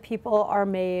see that people are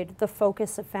made the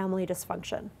focus of family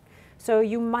dysfunction. So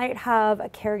you might have a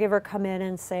caregiver come in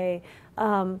and say,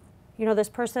 you know, this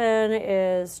person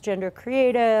is gender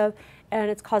creative and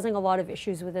it's causing a lot of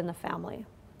issues within the family.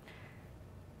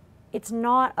 It's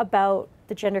not about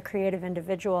the gender creative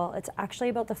individual, it's actually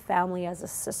about the family as a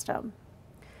system.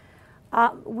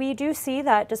 We do see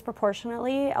that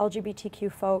disproportionately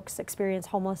LGBTQ folks experience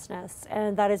homelessness,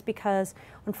 and that is because,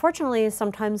 unfortunately,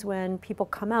 sometimes when people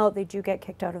come out, they do get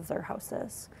kicked out of their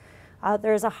houses.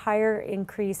 There's a higher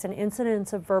increase in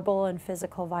incidents of verbal and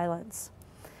physical violence.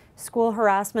 School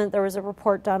harassment, there was a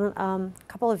report done a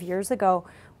couple of years ago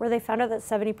where they found out that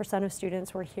 70% of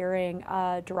students were hearing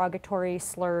derogatory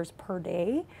slurs per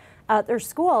day at their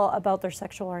school about their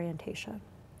sexual orientation.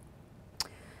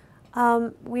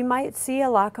 We might see a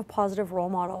lack of positive role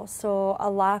models, so a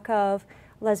lack of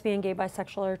lesbian, gay,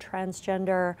 bisexual, or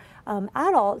transgender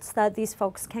adults that these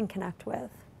folks can connect with.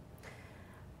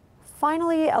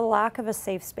 Finally, a lack of a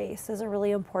safe space is a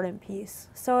really important piece.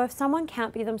 So if someone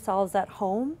can't be themselves at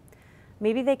home,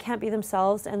 maybe they can't be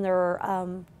themselves in their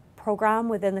program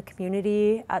within the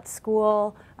community, at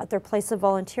school, at their place of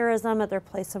volunteerism, at their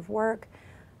place of work,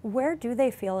 where do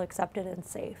they feel accepted and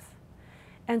safe?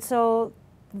 And so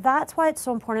that's why it's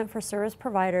so important for service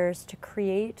providers to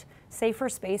create safer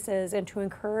spaces and to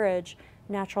encourage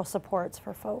natural supports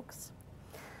for folks.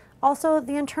 Also,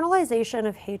 the internalization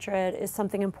of hatred is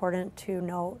something important to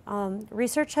note.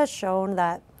 Research has shown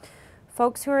that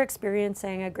folks who are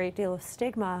experiencing a great deal of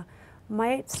stigma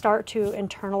might start to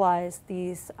internalize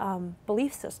these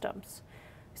belief systems.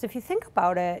 So if you think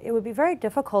about it, it would be very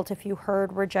difficult if you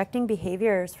heard rejecting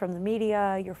behaviors from the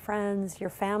media, your friends, your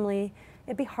family.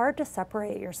 It'd be hard to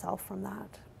separate yourself from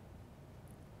that.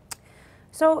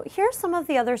 So here's some of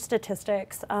the other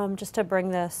statistics just to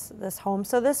bring this home.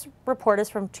 So this report is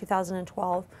from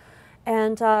 2012.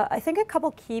 And I think a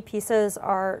couple key pieces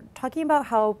are talking about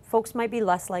how folks might be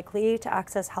less likely to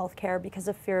access healthcare because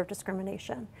of fear of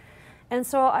discrimination. And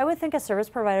so I would think as service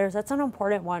providers, that's an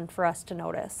important one for us to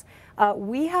notice.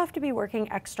 We have to be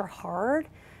working extra hard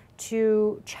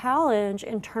to challenge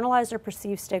internalized or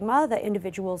perceived stigma that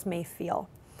individuals may feel.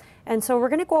 And so we're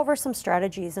going to go over some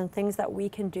strategies and things that we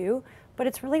can do, but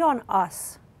it's really on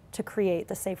us to create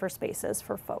the safer spaces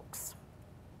for folks.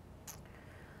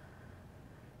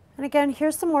 And again,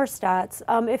 here's some more stats.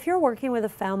 If you're working with a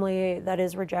family that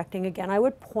is rejecting, again, I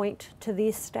would point to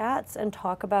these stats and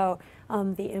talk about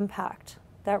the impact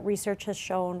that research has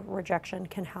shown rejection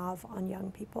can have on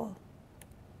young people.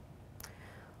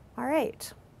 All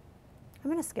right. I'm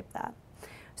going to skip that.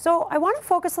 So I want to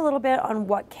focus a little bit on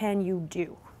what can you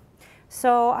do.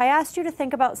 So I asked you to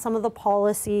think about some of the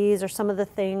policies or some of the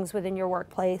things within your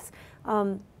workplace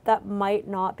that might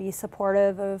not be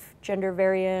supportive of gender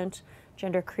variant,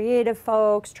 gender creative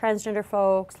folks, transgender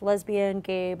folks, lesbian,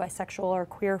 gay, bisexual, or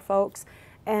queer folks.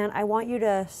 And I want you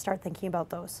to start thinking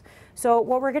about those. So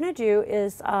what we're gonna do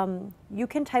is you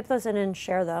can type those in and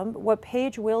share them. What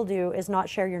Paige will do is not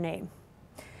share your name.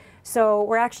 So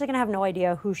we're actually gonna have no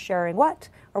idea who's sharing what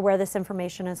or where this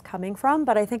information is coming from,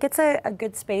 but I think it's a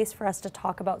good space for us to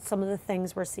talk about some of the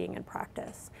things we're seeing in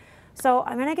practice. So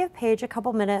I'm gonna give Paige a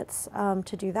couple minutes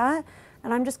to do that,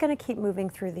 and I'm just gonna keep moving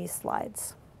through these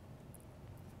slides.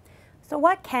 So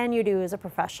what can you do as a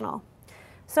professional?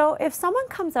 So if someone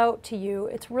comes out to you,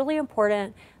 it's really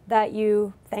important that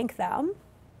you thank them,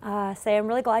 say, I'm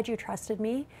really glad you trusted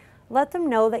me. Let them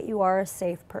know that you are a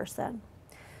safe person.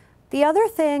 The other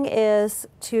thing is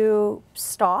to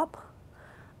stop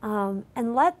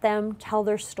and let them tell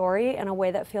their story in a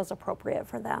way that feels appropriate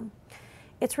for them.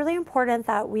 It's really important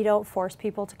that we don't force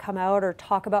people to come out or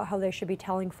talk about how they should be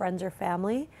telling friends or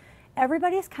family.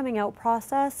 Everybody's coming out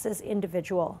process is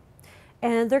individual,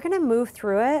 and they're going to move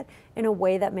through it in a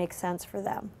way that makes sense for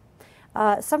them.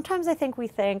 Sometimes I think we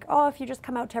think, oh, if you just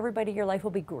come out to everybody, your life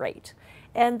will be great.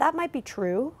 And that might be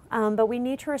true, but we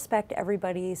need to respect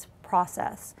everybody's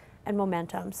process and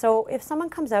momentum. So if someone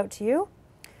comes out to you,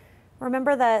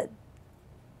 remember that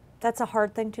that's a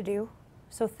hard thing to do,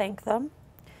 so thank them.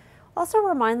 Also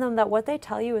remind them that what they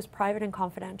tell you is private and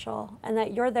confidential, and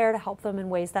that you're there to help them in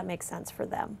ways that make sense for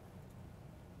them.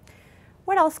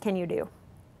 What else can you do?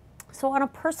 So on a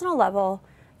personal level,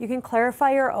 you can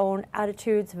clarify your own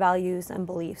attitudes, values, and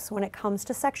beliefs when it comes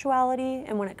to sexuality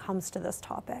and when it comes to this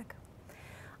topic.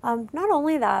 Not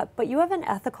only that, but you have an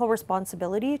ethical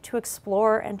responsibility to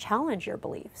explore and challenge your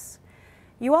beliefs.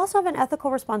 You also have an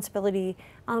ethical responsibility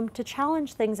to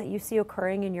challenge things that you see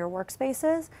occurring in your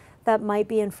workspaces that might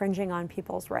be infringing on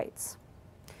people's rights.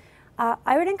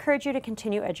 I would encourage you to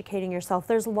continue educating yourself.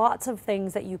 There's lots of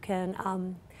things that you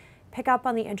can pick up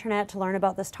on the internet to learn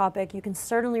about this topic. You can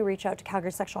certainly reach out to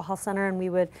Calgary Sexual Health Center, and we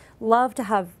would love to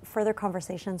have further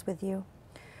conversations with you.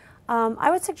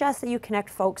 I would suggest that you connect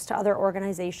folks to other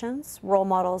organizations, role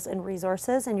models, and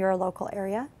resources in your local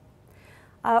area.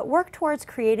 Work towards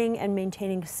creating and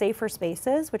maintaining safer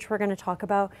spaces, which we're going to talk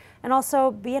about, and also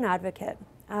be an advocate.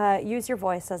 Use your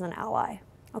voice as an ally.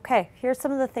 Okay, here's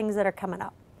some of the things that are coming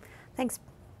up. Thanks.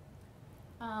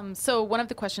 So one of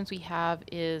the questions we have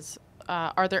is,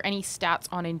 are there any stats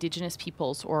on Indigenous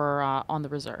peoples or on the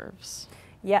reserves?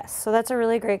 Yes, so that's a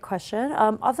really great question.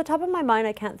 Off the top of my mind,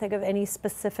 I can't think of any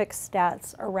specific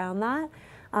stats around that,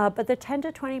 but the 10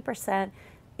 to 20%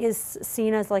 is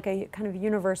seen as like a kind of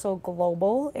universal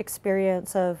global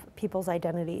experience of people's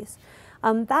identities.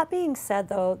 That being said,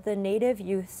 though, the Native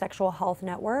Youth Sexual Health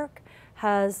Network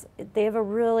they have a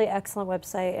really excellent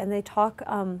website, and they talk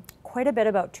quite a bit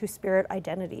about two-spirit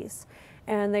identities.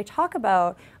 And they talk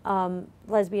about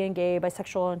lesbian, gay,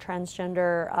 bisexual, and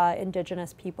transgender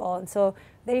Indigenous people. And so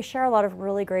they share a lot of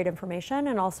really great information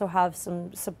and also have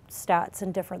some stats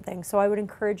and different things. So I would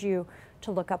encourage you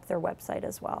to look up their website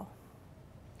as well.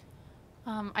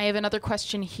 I have another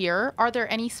question here. Are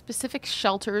there any specific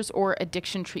shelters or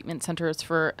addiction treatment centers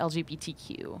for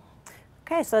LGBTQ?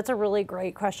 Okay, so that's a really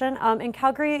great question. In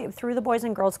Calgary, through the Boys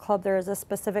and Girls Club, there is a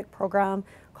specific program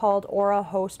called Aura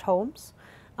Host Homes.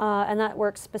 And that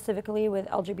works specifically with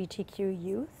LGBTQ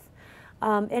youth.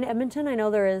 In Edmonton, I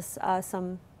know there is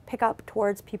some pickup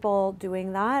towards people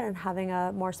doing that and having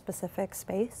a more specific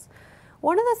space.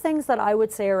 One of the things that I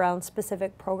would say around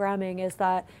specific programming is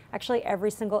that actually every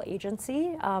single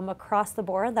agency across the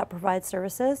board that provides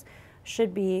services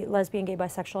should be lesbian, gay,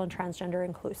 bisexual, and transgender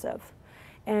inclusive,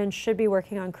 and should be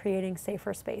working on creating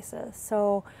safer spaces.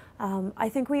 So I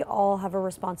think we all have a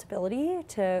responsibility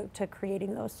to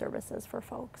creating those services for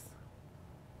folks.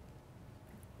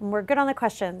 And we're good on the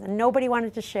questions, and nobody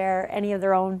wanted to share any of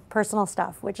their own personal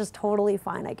stuff, which is totally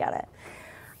fine, I get it.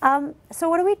 So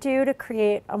what do we do to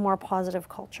create a more positive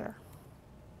culture?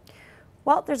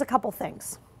 Well, there's a couple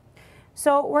things.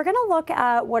 So we're gonna look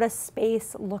at what a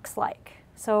space looks like.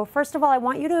 So first of all, I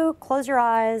want you to close your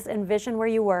eyes, envision where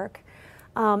you work,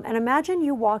 and imagine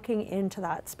you walking into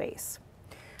that space.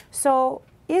 So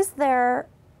is there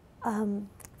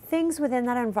things within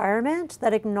that environment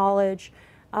that acknowledge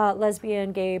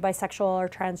lesbian, gay, bisexual, or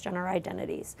transgender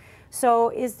identities? So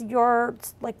is your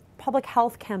public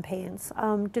health campaigns,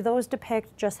 do those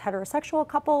depict just heterosexual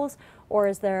couples, or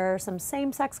is there some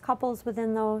same-sex couples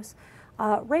within those?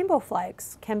 Rainbow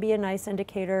flags can be a nice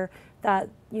indicator that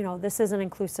this is an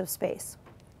inclusive space.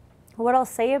 What I'll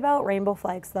say about rainbow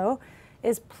flags, though,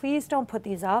 is please don't put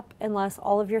these up unless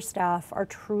all of your staff are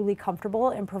truly comfortable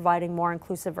in providing more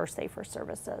inclusive or safer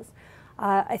services.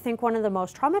 I think one of the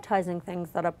most traumatizing things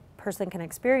that a person can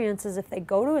experience is if they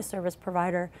go to a service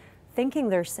provider thinking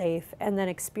they're safe and then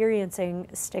experiencing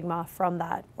stigma from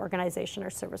that organization or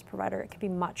service provider. It could be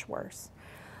much worse.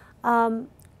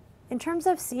 In terms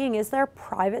of seeing, is there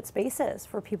private spaces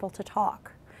for people to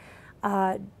talk?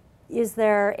 Is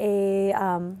there a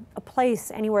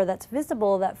place anywhere that's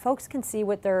visible that folks can see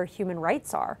what their human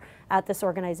rights are at this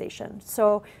organization?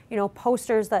 So, you know,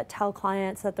 posters that tell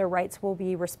clients that their rights will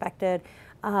be respected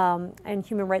and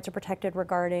human rights are protected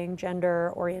regarding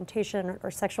gender orientation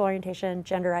or sexual orientation,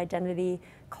 gender identity,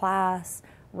 class,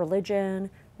 religion,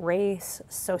 race,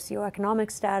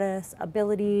 socioeconomic status,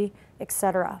 ability,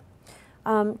 etc.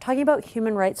 Talking about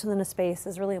human rights within a space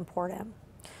is really important.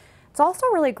 It's also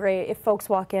really great if folks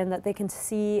walk in that they can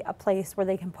see a place where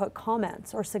they can put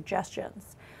comments or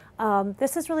suggestions.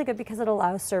 This is really good because it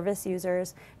allows service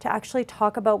users to actually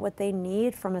talk about what they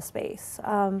need from a space.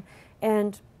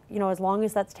 And you know, as long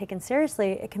as that's taken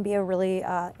seriously, it can be a really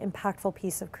impactful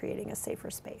piece of creating a safer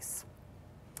space.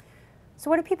 So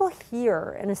what do people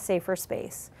hear in a safer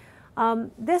space?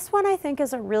 This one I think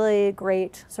is a really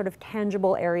great sort of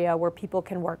tangible area where people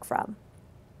can work from.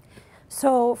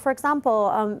 So for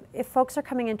example, if folks are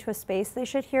coming into a space, they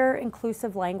should hear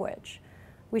inclusive language.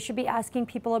 We should be asking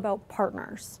people about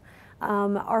partners.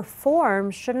 Our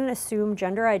form shouldn't assume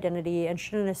gender identity and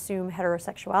shouldn't assume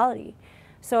heterosexuality.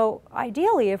 So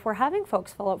ideally, if we're having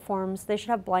folks fill out forms, they should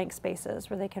have blank spaces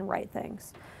where they can write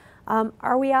things.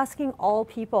 Are we asking all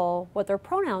people what their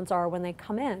pronouns are when they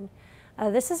come in?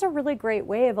 This is a really great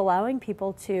way of allowing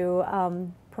people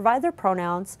to provide their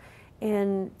pronouns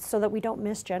so that we don't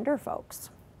misgender folks.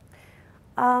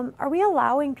 Are we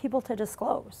allowing people to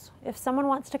disclose? If someone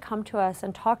wants to come to us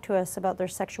and talk to us about their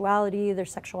sexuality, their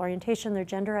sexual orientation, their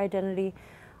gender identity,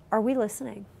 are we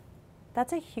listening?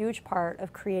 That's a huge part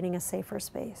of creating a safer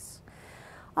space.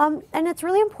 And it's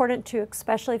really important to,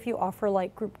 especially if you offer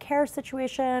like group care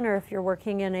situation or if you're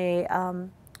working in a,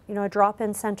 you know, a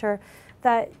drop-in center,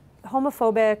 that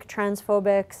homophobic,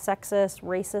 transphobic, sexist,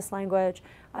 racist language,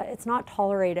 it's not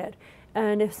tolerated.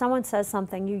 And if someone says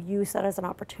something, you use that as an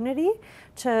opportunity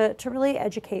to really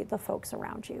educate the folks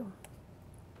around you.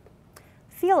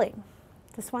 Feeling.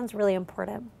 This one's really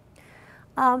important.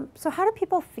 So how do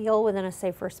people feel within a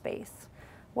safer space?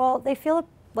 Well, they feel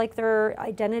like their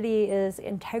identity is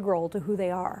integral to who they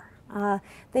are.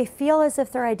 They feel as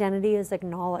if their identity is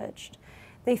acknowledged.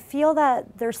 They feel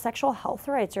that their sexual health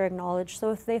rights are acknowledged.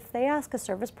 So if they ask a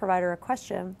service provider a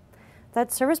question,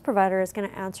 that service provider is going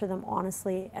to answer them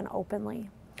honestly and openly.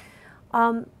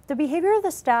 The behavior of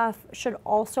the staff should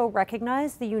also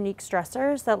recognize the unique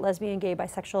stressors that lesbian, gay,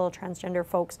 bisexual, transgender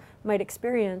folks might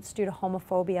experience due to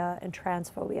homophobia and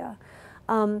transphobia.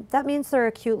 That means they're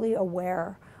acutely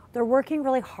aware. They're working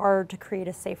really hard to create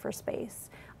a safer space.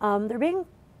 They're being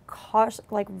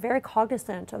very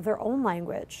cognizant of their own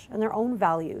language and their own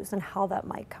values and how that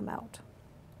might come out.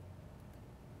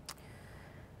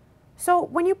 So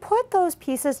when you put those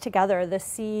pieces together, the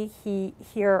see,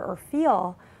 hear, or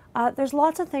feel, there's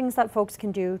lots of things that folks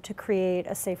can do to create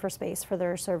a safer space for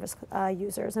their service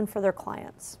users and for their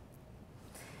clients.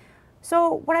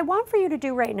 So what I want for you to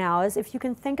do right now is if you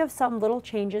can think of some little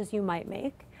changes you might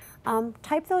make,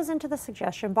 type those into the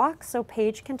suggestion box so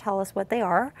Paige can tell us what they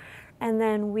are, and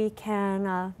then we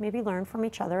can maybe learn from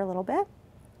each other a little bit.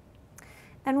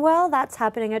 And while that's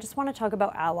happening, I just want to talk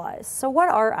about allies. So what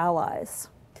are allies?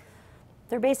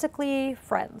 They're basically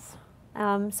friends.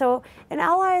 So an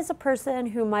ally is a person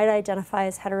who might identify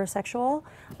as heterosexual,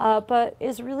 but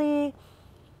is really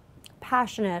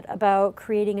passionate about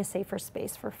creating a safer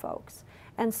space for folks.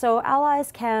 And so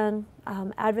allies can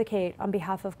advocate on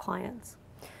behalf of clients.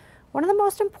 One of the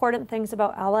most important things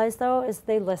about allies, though, is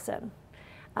they listen.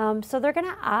 So they're going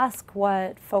to ask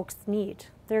what folks need.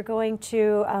 They're going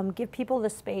to give people the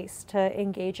space to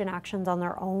engage in actions on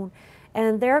their own,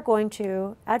 and they're going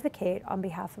to advocate on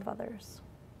behalf of others.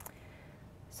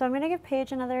 So I'm going to give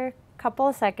Paige another couple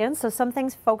of seconds. So some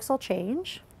things folks will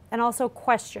change, and also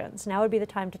questions. Now would be the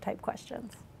time to type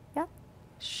questions. Yeah?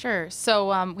 Sure.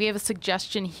 So we have a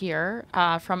suggestion here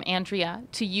from Andrea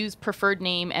to use preferred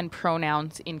name and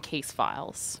pronouns in case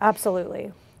files.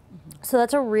 Absolutely. So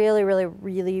that's a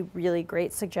really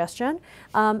great suggestion.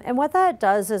 And what that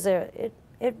does is it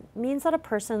means that a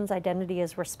person's identity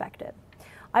is respected.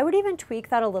 I would even tweak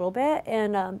that a little bit,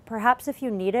 and perhaps if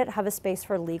you need it, have a space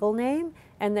for legal name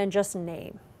and then just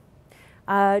name.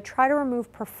 Try to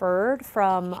remove preferred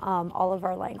from all of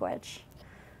our language.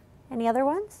 Any other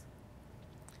ones?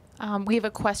 We have a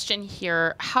question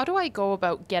here. How do I go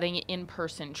about getting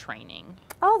in-person training?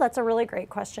 Oh, that's a really great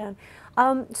question.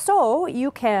 So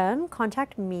you can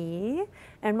contact me,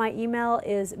 and my email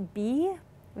is bvanta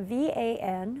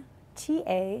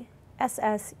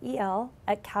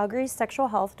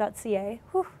ssel@calgarysexualhealth.ca.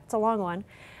 Whew, it's a long one.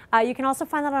 You can also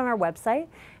find that on our website,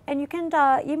 and you can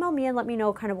email me and let me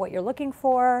know kind of what you're looking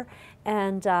for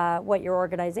and what your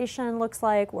organization looks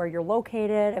like, where you're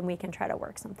located, and we can try to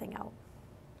work something out.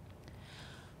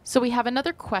 So we have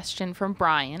another question from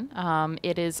Brian.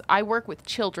 It is, I work with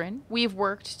children. We've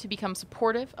worked to become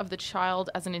supportive of the child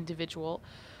as an individual.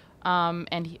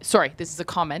 Sorry, this is a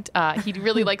comment. He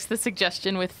really likes the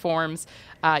suggestion with forms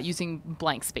using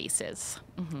blank spaces.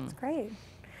 That's great.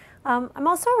 I'm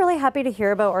also really happy to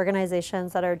hear about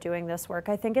organizations that are doing this work.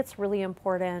 I think it's really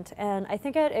important, and I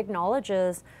think it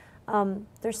acknowledges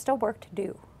there's still work to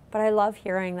do. But I love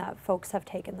hearing that folks have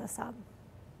taken this up.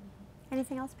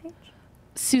 Anything else, Paige?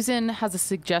 Susan has a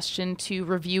suggestion to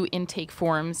review intake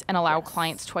forms and allow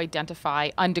clients to identify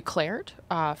undeclared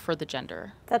for the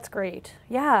gender. That's great.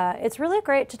 Yeah, it's really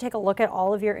great to take a look at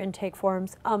all of your intake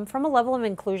forms from a level of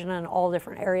inclusion in all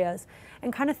different areas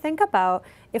and kind of think about,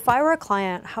 if I were a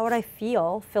client, how would I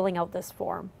feel filling out this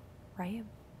form, right?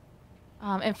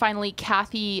 And finally,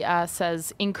 Kathy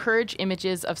says, encourage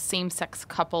images of same-sex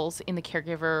couples in the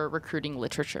caregiver recruiting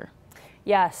literature.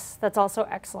 Yes, that's also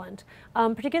excellent.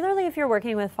 Particularly if you're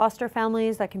working with foster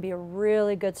families, that can be a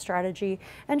really good strategy.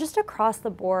 And just across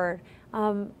the board,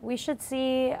 we should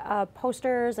see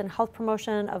posters and health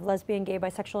promotion of lesbian, gay,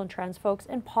 bisexual, and trans folks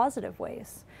in positive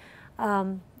ways.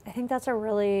 I think that's a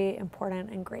really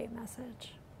important and great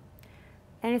message.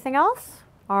 Anything else?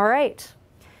 All right.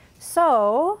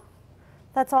 So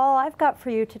that's all I've got for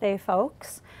you today,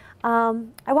 folks. I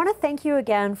want to thank you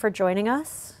again for joining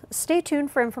us. Stay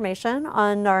tuned for information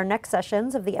on our next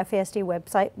sessions of the FASD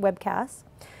webcast.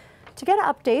 To get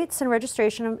updates and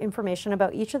registration information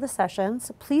about each of the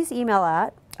sessions, please email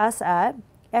us at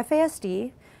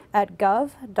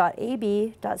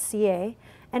fasd@gov.ab.ca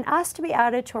and ask to be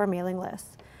added to our mailing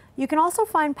list. You can also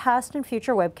find past and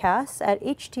future webcasts at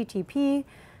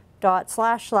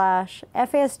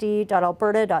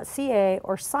http://fasd.alberta.ca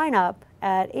or sign up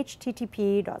at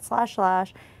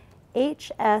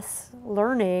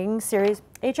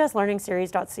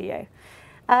http://hslearningseries.ca.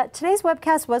 Today's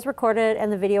webcast was recorded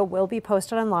and the video will be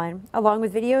posted online, along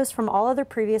with videos from all other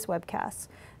previous webcasts.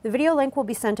 The video link will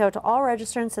be sent out to all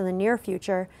registrants in the near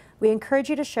future. We encourage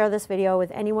you to share this video with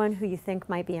anyone who you think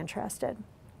might be interested.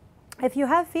 If you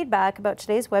have feedback about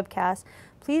today's webcast,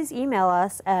 please email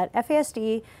us at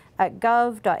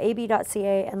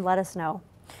fasd@gov.ab.ca and let us know.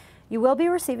 You will be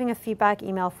receiving a feedback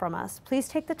email from us. Please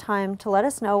take the time to let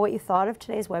us know what you thought of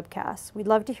today's webcast. We'd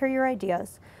love to hear your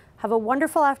ideas. Have a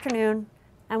wonderful afternoon,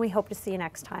 and we hope to see you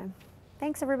next time.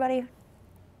 Thanks, everybody.